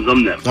dropped bombs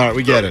on them. All right,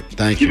 we get it.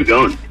 Thank you. Keep it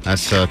going.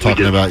 That's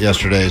talking about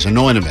yesterday's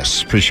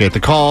Anonymous. Appreciate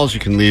the calls. You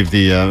can leave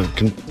the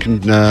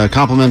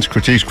compliments,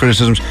 critiques,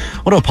 criticisms. I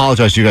want to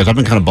apologize to you guys. I've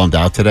been kind of bummed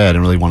out today. I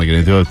didn't really want to get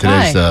into it.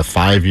 Today's the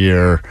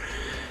 5-year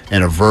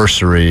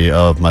anniversary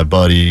of my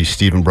buddy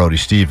Stephen Brody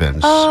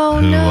Stevens, who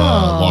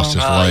lost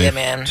his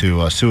life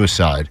to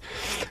suicide.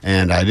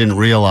 And I didn't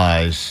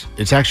realize,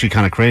 it's actually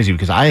kind of crazy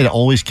because I had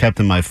always kept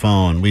in my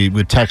phone, we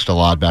would text a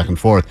lot back and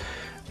forth,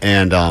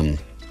 and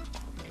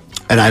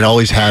I'd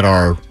always had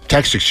our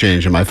text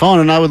exchange in my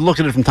phone, and I would look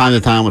at it from time to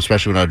time,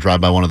 especially when I'd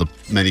drive by one of the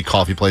many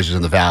coffee places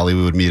in the Valley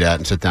we would meet at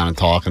and sit down and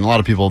talk. And a lot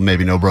of people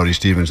maybe know Brody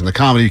Stevens in the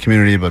comedy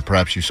community, but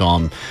perhaps you saw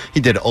him. He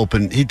did a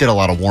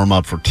lot of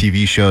warm-up for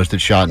TV shows that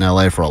shot in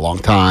L.A. for a long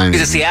time.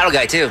 He's a Seattle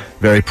guy, too.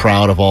 Very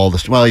proud of all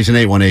this. Well, he's an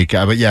 818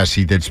 guy, but yes,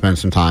 he did spend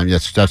some time.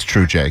 Yes, that's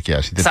true, Jake.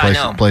 Yes, he did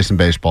play some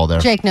baseball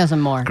there. Jake knows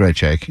him more. Great,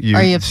 Jake.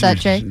 Are you upset,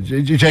 Jake?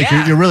 Jake,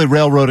 you're really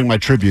railroading my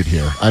tribute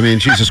here. I mean,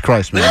 Jesus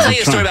Christ, man. Let me tell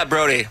you a story about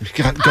Brody.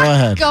 Go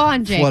ahead. Go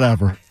on, Jake.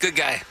 Whatever. Good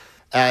guy.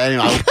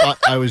 Anyway,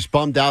 I was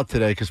bummed out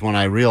today because when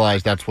I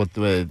realized that's what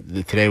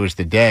today was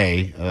the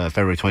day,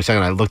 February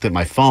 22nd, I looked at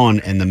my phone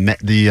and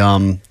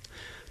the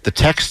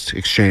text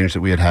exchange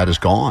that we had is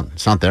gone.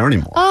 It's not there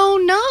anymore. Oh,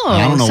 no.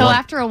 I don't know so what,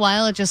 after a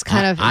while, it just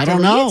kind of I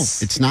don't know.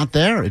 It's not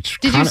there. Did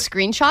you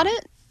screenshot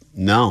it?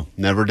 No,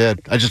 never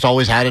did. I just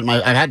always had it.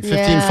 I've had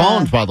 15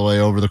 phones, by the way,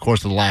 over the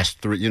course of the last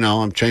 3.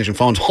 I'm changing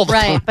phones all the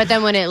time. Right, but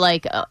then when it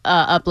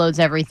uploads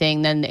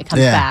everything, then it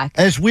comes back.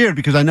 And it's weird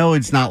because I know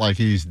it's not like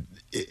he's.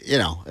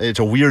 It's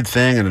a weird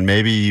thing, and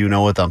maybe you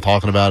know what I'm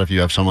talking about if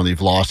you have someone that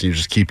you've lost and you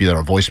just keep either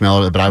a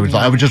voicemail. But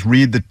I would just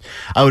read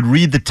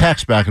the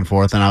text back and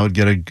forth, and I would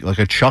get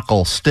a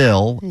chuckle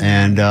still.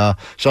 And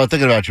so I'm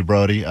thinking about you,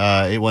 Brody.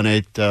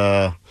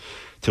 818.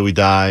 Till we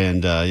die,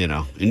 and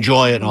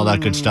enjoy it and all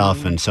that good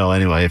stuff. And so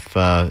anyway, if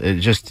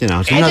it just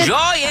enjoy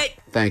it.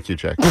 Thank you,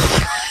 Jack.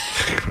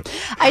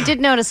 I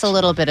did notice a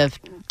little bit of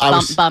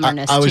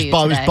bummerness. I was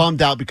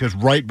bummed out because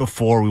right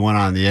before we went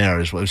on the air,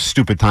 it was a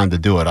stupid time to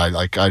do it.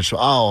 I just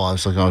want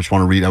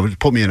to read. It was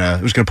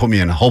going to put me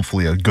in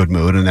hopefully a good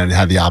mood, and then it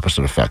had the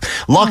opposite effect.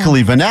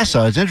 Luckily,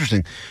 Vanessa, it's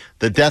interesting.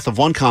 The death of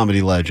one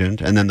comedy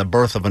legend and then the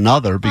birth of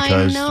another,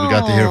 because we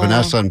got to hear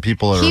Vanessa, and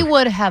people are. He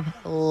would have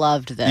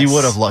loved this. He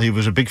would have loved. He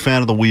was a big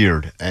fan of the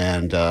weird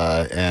and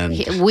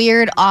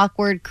weird,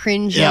 awkward,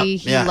 cringy.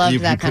 He loved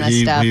that kind of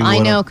stuff. I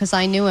know because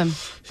I knew him.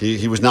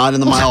 He was not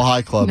in the Mile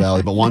High Club,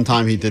 Allie, but one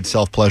time he did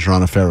self-pleasure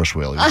on a Ferris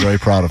wheel. He was very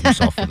proud of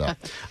himself for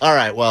that. All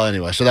right, well,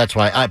 anyway, so that's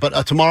why.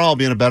 But tomorrow I'll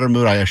be in a better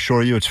mood, I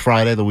assure you. It's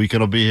Friday. The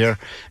weekend will be here.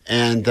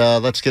 And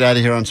let's get out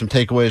of here on some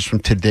takeaways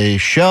from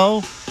today's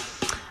show.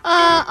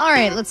 All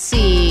right, let's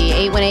see.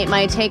 818,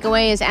 my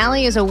takeaway is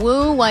Allie is a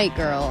woo white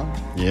girl.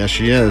 Yeah,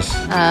 she is.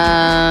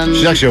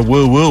 She's actually a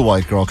woo-woo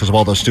white girl because of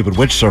all those stupid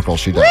witch circles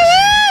she does.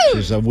 Woo!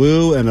 She's a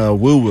woo and a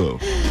woo-woo.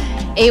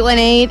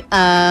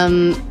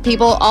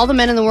 818, all the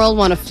men in the world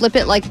want to flip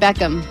it like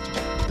Beckham.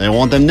 They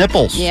want them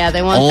nipples. Yeah,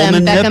 they want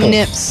them Beckham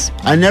nips.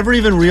 I never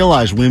even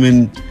realized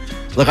women...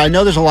 Look, I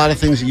know there's a lot of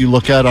things that you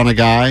look at on a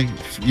guy,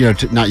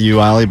 not you,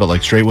 Allie, but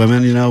like straight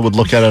women, would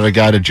look at a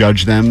guy to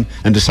judge them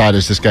and decide,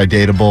 is this guy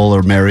dateable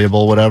or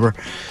marryable, whatever.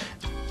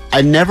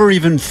 I never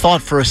even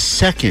thought for a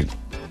second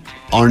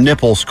our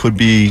nipples could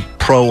be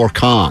pro or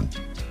con.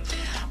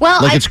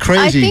 Well, it's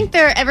crazy. I think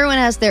everyone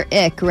has their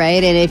ick,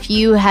 right? And if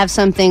you have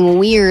something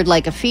weird,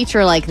 like a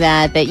feature like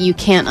that you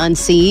can't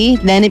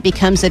unsee, then it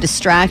becomes a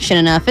distraction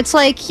enough. It's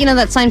like,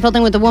 that Seinfeld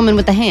thing with the woman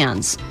with the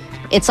hands.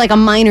 It's like a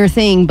minor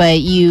thing,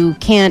 but you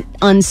can't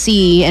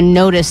unsee and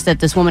notice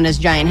that this woman has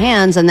giant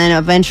hands, and then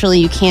eventually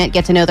you can't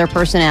get to know their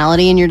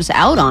personality, and you're just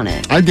out on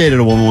it. I dated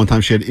a woman one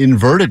time. She had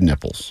inverted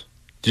nipples.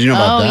 Did you know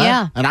about that? Oh,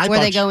 yeah. And where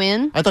they go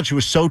in? I thought she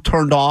was so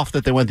turned off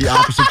that they went the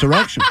opposite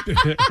direction.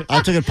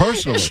 I took it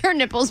personally. Her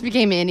nipples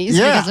became innies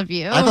because of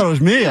you. I thought it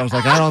was me. I was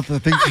like, I don't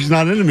think she's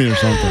not into me or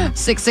something.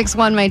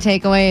 661, my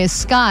takeaway is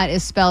Scott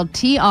is spelled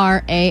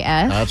Tras.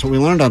 That's what we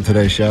learned on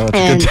today's show.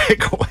 It's a good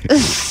takeaway.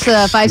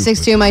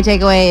 562, my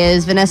takeaway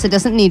is Vanessa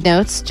doesn't need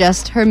notes,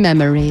 just her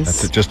memories.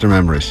 That's it, just her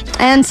memories.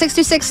 And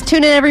 626,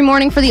 tune in every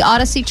morning for the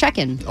Odyssey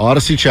check-in.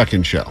 Odyssey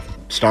check-in show.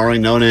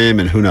 Starring No Name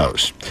and who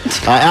knows.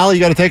 Allie,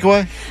 you got a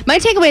takeaway? My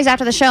takeaway is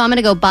after the show, I'm going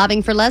to go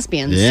bobbing for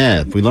lesbians.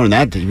 Yeah, we learned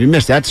that. If you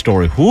missed that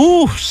story,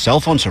 cell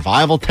phone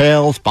survival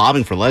tales,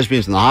 bobbing for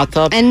lesbians in the hot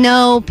tub. And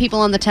no,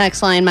 people on the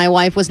text line, my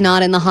wife was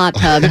not in the hot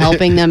tub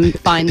helping them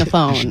find the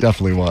phone. She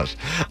definitely was.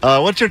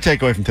 What's your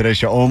takeaway from today's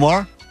show,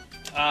 Omar?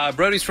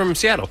 Brody's from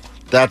Seattle.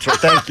 That's right.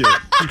 Thank you.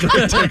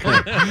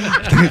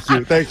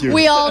 Thank you.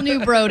 We all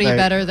knew Brody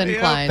better than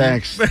Klein.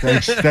 Thanks,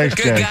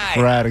 Jay,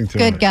 for adding to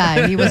it. Good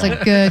guy. He was a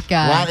good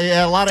guy.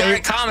 A lot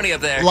of comedy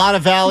up there. A lot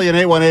of Valley and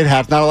 818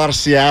 hats, not a lot of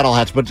Seattle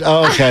hats, but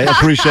okay,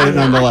 appreciate it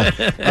nonetheless.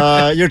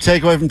 Your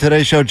takeaway from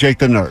today's show, Jake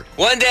the Nerd.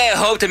 One day I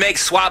hope to make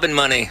swabbing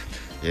money.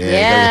 Yeah, you gotta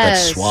get that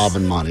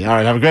swabbing money. All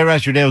right, have a great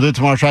rest of your day. We'll do it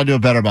tomorrow. Try to do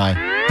it better. Bye.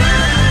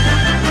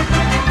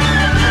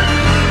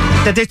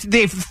 That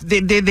they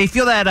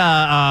feel that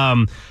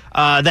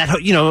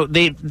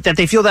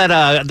they feel that